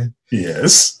Superman.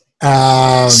 Yes.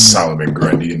 Solomon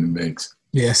Grundy in the mix.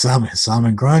 Yeah,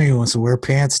 Solomon Grundy wants to wear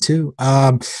pants too.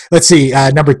 Let's see.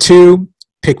 Number 2,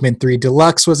 Pikmin 3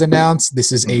 Deluxe was announced.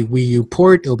 This is a Wii U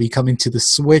port. It'll be coming to the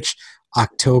Switch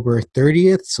October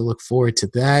 30th, so look forward to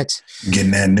that.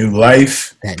 Getting that new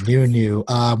life. That new.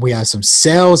 We have some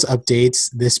sales updates.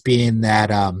 This being that,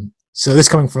 so this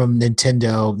coming from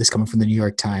Nintendo, this coming from the New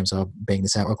York Times. I'll bang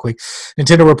this out real quick.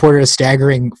 Nintendo reported a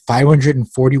staggering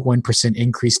 541%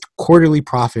 increased quarterly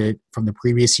profit from the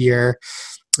previous year.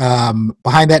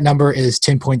 Behind that number is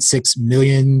 10.6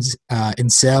 million in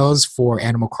sales for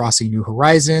Animal Crossing New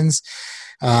Horizons.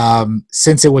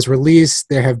 Since it was released,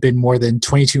 there have been more than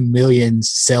 22 million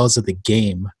sales of the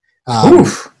game.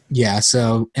 Yeah,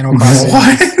 so Animal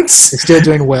Crossing is still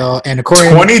doing well. And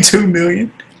according 22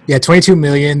 million? Yeah, 22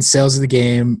 million sales of the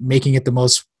game, making it the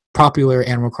most popular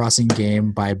Animal Crossing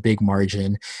game by a big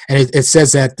margin. And it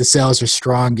says that the sales are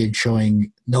strong and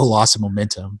showing no loss of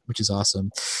momentum, which is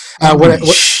awesome. What I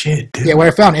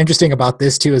found interesting about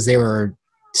this too is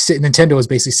Nintendo was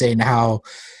basically saying how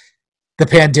the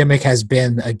pandemic has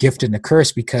been a gift and a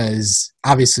curse, because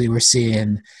obviously we're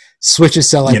seeing Switches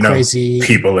sell like crazy.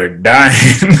 People are dying.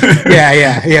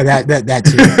 yeah, that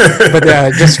too.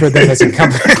 But just for them as a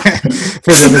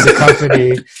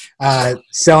company,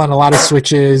 selling a lot of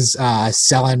Switches,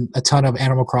 selling a ton of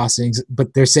Animal Crossings,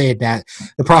 but they're saying that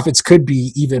the profits could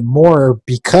be even more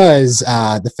because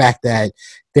the fact that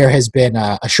there has been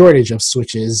a shortage of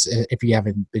Switches, if you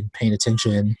haven't been paying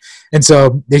attention. And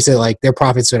so they said like their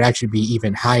profits would actually be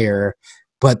even higher,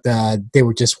 but they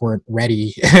weren't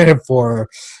ready for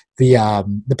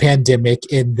the pandemic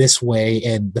in this way,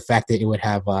 and the fact that it would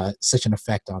have such an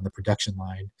effect on the production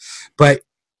line. But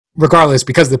regardless,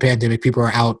 because of the pandemic, people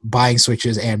are out buying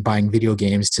Switches and buying video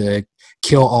games to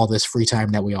kill all this free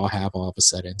time that we all have all of a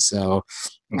sudden. So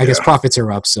I guess profits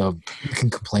are up, so you can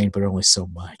complain, but only so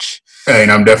much.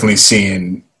 And I'm definitely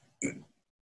seeing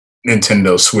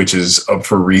Nintendo Switches up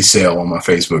for resale on my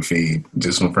Facebook feed.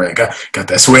 Just my friend got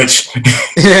that Switch,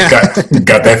 Yeah.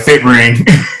 got that fit ring,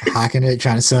 hawking it,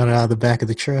 trying to sell it out of the back of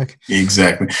the truck.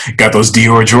 Exactly. Got those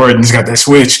Dior Jordans. Got that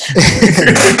Switch.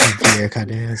 Dior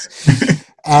Cardass.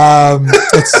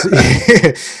 Let's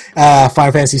see.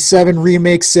 Final Fantasy VII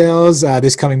remake sales.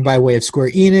 This coming by way of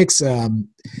Square Enix.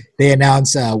 They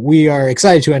announced, we are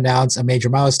excited to announce a major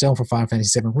milestone for Final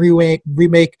Fantasy VII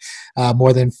remake.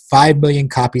 More than 5 million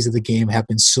copies of the game have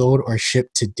been sold or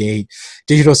shipped to date.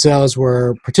 Digital sales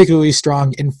were particularly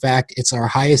strong. In fact, it's our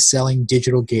highest selling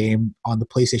digital game on the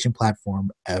PlayStation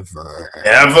platform ever.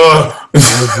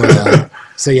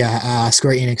 So yeah,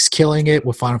 Square Enix killing it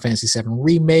with Final Fantasy VII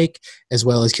Remake, as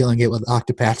well as killing it with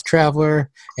Octopath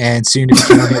Traveler, and soon to be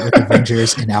killing it with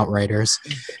Avengers and Outriders,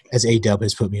 as A-Dub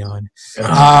has put me on.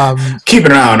 Keep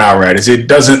an eye on Outriders. It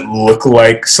doesn't look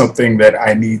like something that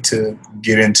I need to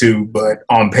get into, but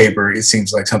on paper, it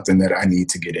seems like something that I need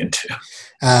to get into.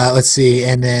 Let's see,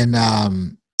 and then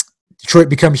Detroit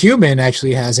Become Human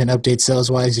actually has an update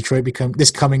sales-wise.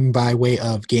 This coming by way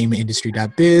of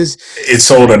GameIndustry.biz. It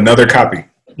sold another copy.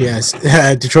 Yes,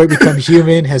 Detroit Become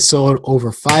Human has sold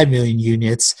over 5 million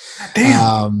units.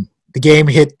 Damn. The game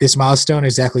hit this milestone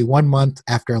exactly 1 month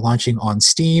after launching on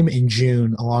Steam in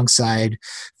June, alongside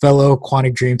fellow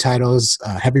Quantic Dream titles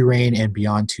Heavy Rain and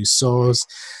Beyond Two Souls,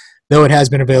 though it has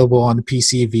been available on the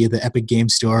PC via the Epic Game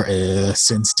Store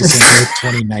since December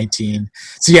 2019.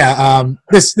 So yeah,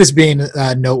 this being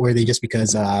noteworthy just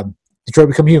because Detroit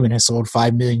Become Human has sold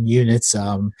 5 million units.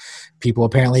 People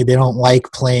apparently they don't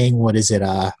like playing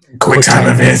quick time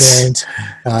events,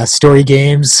 story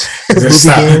games, movie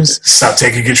games. Stop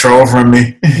taking control from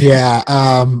me. Yeah,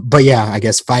 but yeah, I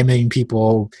guess 5 million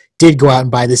people did go out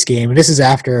and buy this game, and this is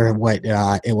after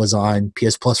it was on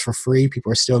PS Plus for free.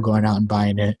 People are still going out and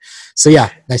buying it. So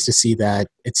yeah, nice to see that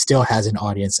it still has an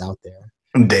audience out there.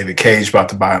 David Cage about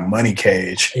to buy a money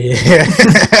cage. Yeah.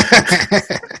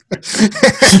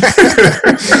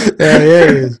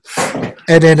 Yeah.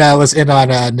 And then let's end on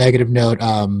a negative note.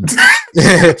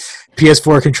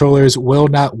 PS4 controllers will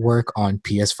not work on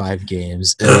PS5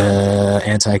 games.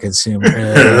 Anti-consumer.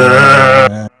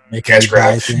 Make cash you buy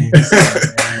grab. things.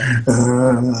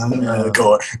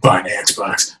 Go buy an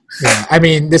Xbox. Yeah, I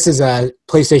mean, this is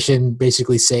PlayStation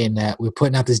basically saying that we're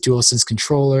putting out this DualSense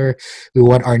controller. We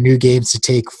want our new games to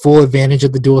take full advantage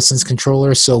of the DualSense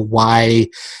controller. So why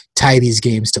tie these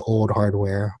games to old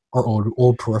hardware or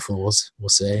old peripherals? We'll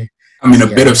say. I mean, a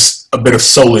bit of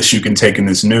solace you can take in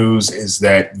this news is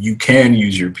that you can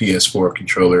use your PS4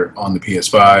 controller on the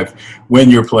PS5 when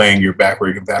you're playing your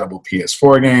backward compatible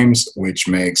PS4 games, which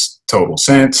makes total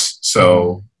sense.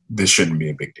 So this shouldn't be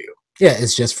a big deal. Yeah,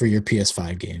 it's just for your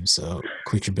PS5 games, so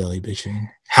quit your belly bitching.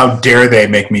 How dare they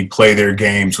make me play their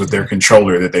games with their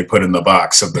controller that they put in the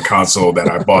box of the console that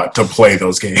I bought to play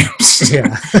those games?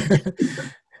 Yeah.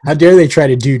 How dare they try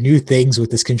to do new things with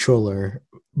this controller,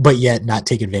 but yet not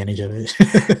take advantage of it?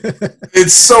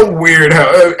 It's so weird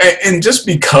how, and just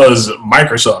because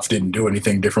Microsoft didn't do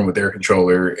anything different with their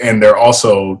controller, and they're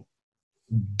also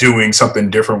doing something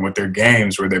different with their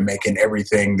games where they're making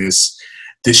everything this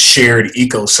shared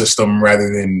ecosystem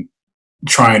rather than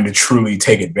trying to truly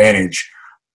take advantage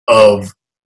of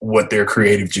what their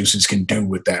creative juices can do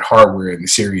with that hardware in the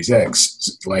Series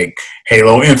X. Like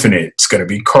Halo Infinite, it's going to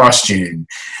be cross-gen.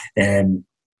 And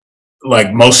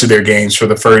like most of their games for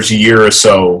the first year or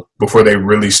so before they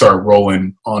really start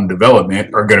rolling on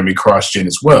development are going to be cross-gen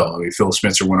as well. I mean, Phil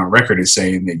Spencer went on record as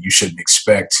saying that you shouldn't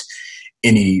expect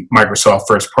any Microsoft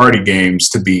first-party games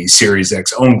to be Series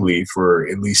X only for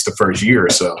at least the first year or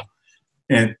so.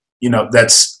 And, you know,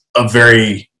 that's a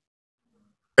very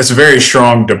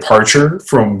strong departure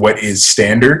from what is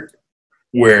standard,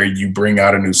 where you bring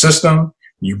out a new system,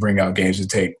 you bring out games to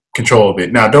take control of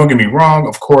it. Now, don't get me wrong.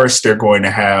 Of course, they're going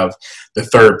to have the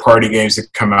third-party games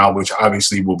that come out, which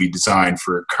obviously will be designed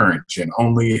for current gen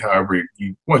only. However,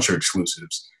 you want your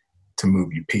exclusives to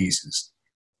move your pieces.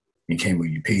 You can't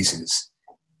move your pieces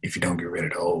if you don't get rid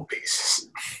of the old pieces.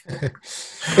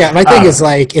 Yeah, my thing is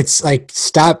like, it's like,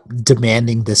 stop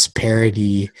demanding this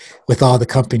parity with all the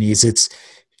companies. It's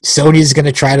Sony's going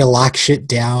to try to lock shit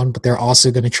down, but they're also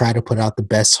going to try to put out the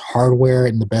best hardware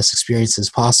and the best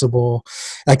experiences possible.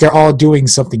 Like, they're all doing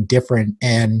something different.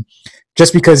 And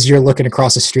just because you're looking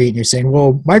across the street and you're saying,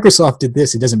 well, Microsoft did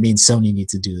this, it doesn't mean Sony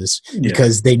needs to do this,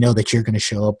 because they know that you're going to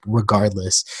show up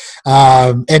regardless.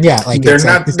 And yeah, like they're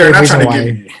not trying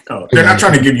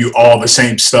to give you all the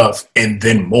same stuff and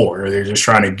then more. They're just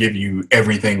trying to give you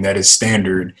everything that is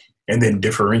standard and then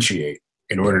differentiate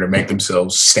in order to make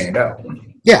themselves stand out.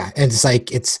 Yeah, and it's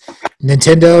like, it's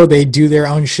Nintendo. They do their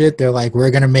own shit. They're like,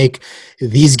 we're gonna make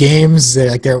these games.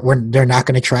 They're not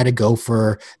gonna try to go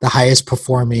for the highest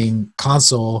performing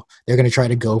console. They're gonna try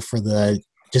to go for the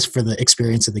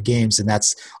experience of the games, and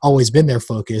that's always been their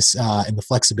focus, and the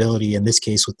flexibility in this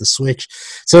case with the Switch.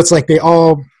 So it's like they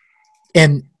all,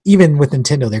 and even with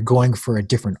Nintendo, they're going for a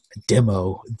different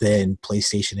demo than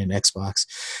PlayStation and Xbox.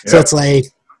 So it's like,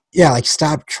 yeah, like,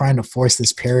 stop trying to force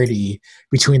this parity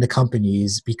between the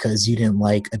companies because you didn't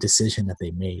like a decision that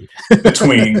they made.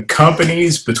 Between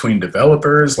companies, between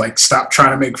developers, like, stop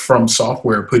trying to make From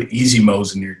Software put easy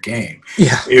modes in your game.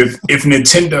 Yeah. If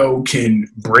Nintendo can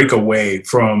break away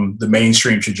from the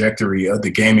mainstream trajectory of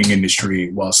the gaming industry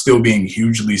while still being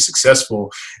hugely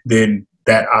successful, then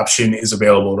that option is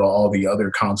available to all the other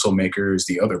console makers,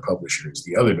 the other publishers,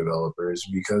 the other developers,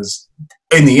 because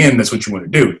in the end, that's what you want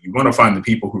to do. You want to find the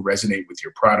people who resonate with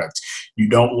your product. You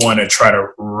don't want to try to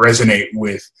resonate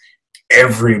with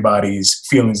everybody's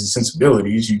feelings and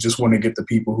sensibilities. You just want to get the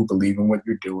people who believe in what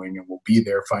you're doing and will be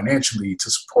there financially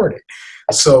to support it.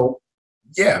 So,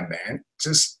 yeah, man,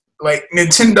 just like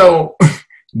Nintendo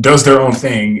does their own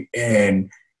thing, and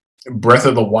Breath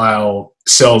of the Wild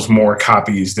sells more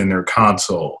copies than their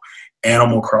console.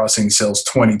 Animal Crossing sells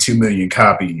 22 million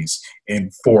copies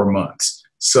in 4 months.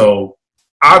 So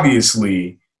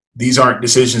obviously, these aren't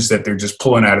decisions that they're just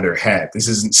pulling out of their hat. This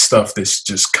isn't stuff that's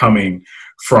just coming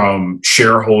from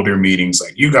shareholder meetings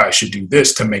like, you guys should do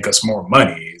this to make us more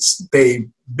money. They've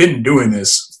been doing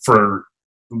this for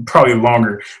probably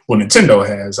longer. Well, Nintendo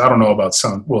has. I don't know about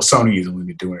Sony. Well, Sony has only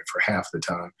been doing it for half the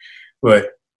time.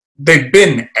 But they've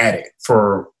been at it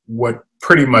for what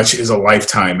pretty much is a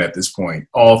lifetime at this point.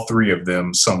 All three of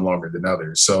them, some longer than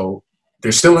others. So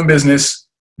they're still in business.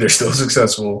 They're still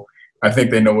successful. I think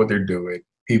they know what they're doing.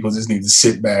 People just need to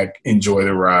sit back, enjoy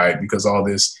the ride, because all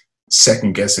this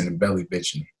second guessing and belly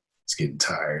bitching is getting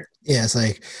tired. Yeah, it's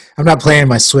like, I'm not playing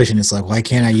my Switch, and it's like, why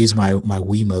can't I use my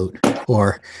Wiimote?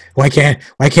 Or why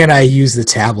can't I use the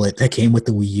tablet that came with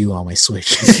the Wii U on my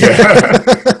Switch?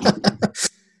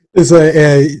 It's like,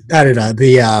 I don't know.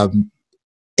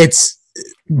 It's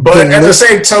But at the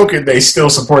same token, they still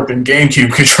support the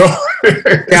GameCube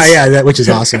controller. Yeah, which is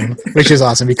awesome. Which is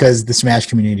awesome because the Smash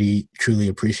community truly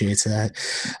appreciates that.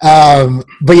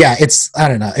 But yeah, I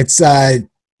don't know. It's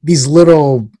these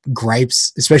little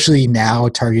gripes, especially now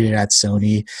targeted at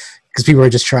Sony, because people are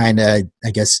just trying to,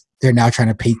 I guess, they're now trying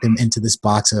to paint them into this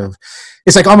box of,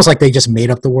 it's like almost like they just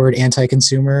made up the word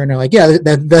anti-consumer and they're like, yeah,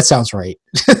 that sounds right.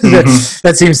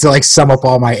 That seems to like sum up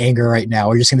all my anger right now.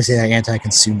 We're just going to say they're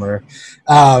anti-consumer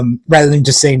rather than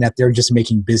just saying that they're just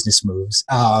making business moves.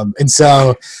 And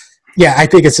so, yeah, I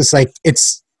think it's just like,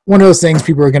 it's one of those things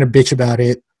people are going to bitch about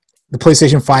it. The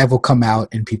PlayStation 5 will come out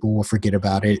and people will forget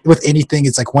about it. With anything,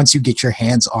 it's like once you get your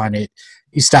hands on it,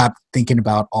 you stop thinking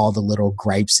about all the little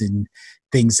gripes and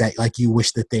things that like you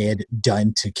wish that they had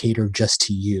done to cater just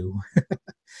to you.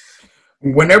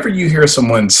 Whenever you hear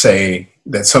someone say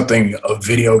that something a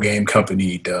video game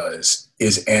company does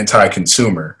is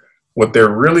anti-consumer, what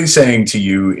they're really saying to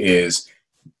you is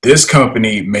this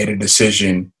company made a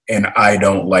decision and I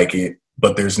don't like it,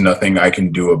 but there's nothing I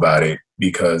can do about it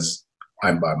because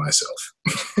I'm by myself.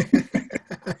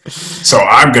 So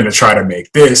I'm going to try to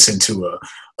make this into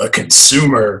a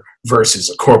consumer versus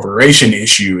a corporation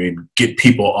issue and get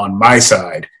people on my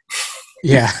side.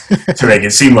 Yeah. To make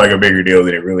it seem like a bigger deal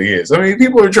than it really is. I mean,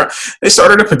 people are trying. They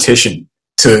started a petition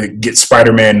to get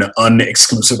Spider-Man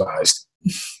unexclusivized.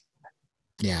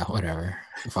 Yeah, whatever.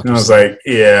 And I was like,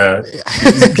 yeah,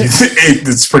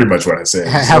 it's pretty much what I said.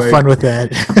 Have fun with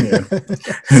that. Yeah.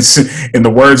 In the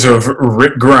words of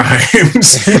Rick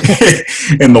Grimes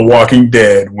in The Walking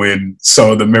Dead, when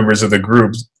some of the members of the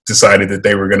group decided that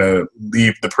they were going to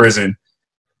leave the prison,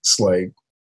 it's like,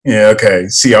 yeah, okay,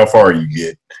 see how far you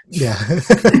get. Yeah.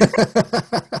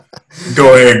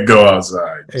 Go ahead and go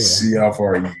outside. Yeah. See how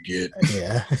far you get.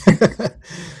 Yeah.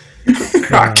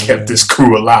 I kept this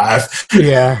crew alive.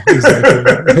 Yeah,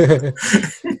 exactly.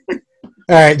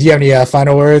 All right, do you have any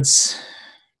final words?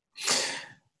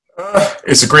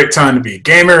 It's a great time to be a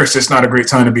gamer. It's just not a great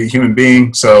time to be a human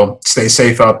being. So stay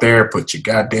safe out there. Put your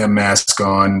goddamn mask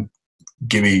on.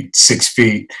 Give me 6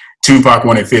 feet. Tupac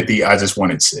wanted 50. I just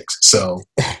wanted 6. So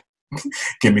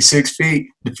give me 6 feet.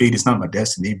 Defeat is not my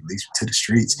destiny. Release me to the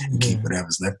streets and keep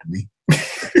whatever's left of me.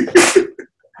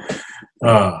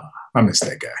 I miss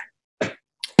that guy.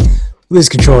 Lose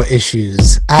control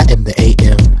issues. I am the AMC.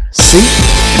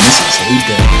 And this is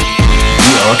AW. We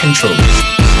are controllers.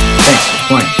 Thanks for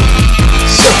playing.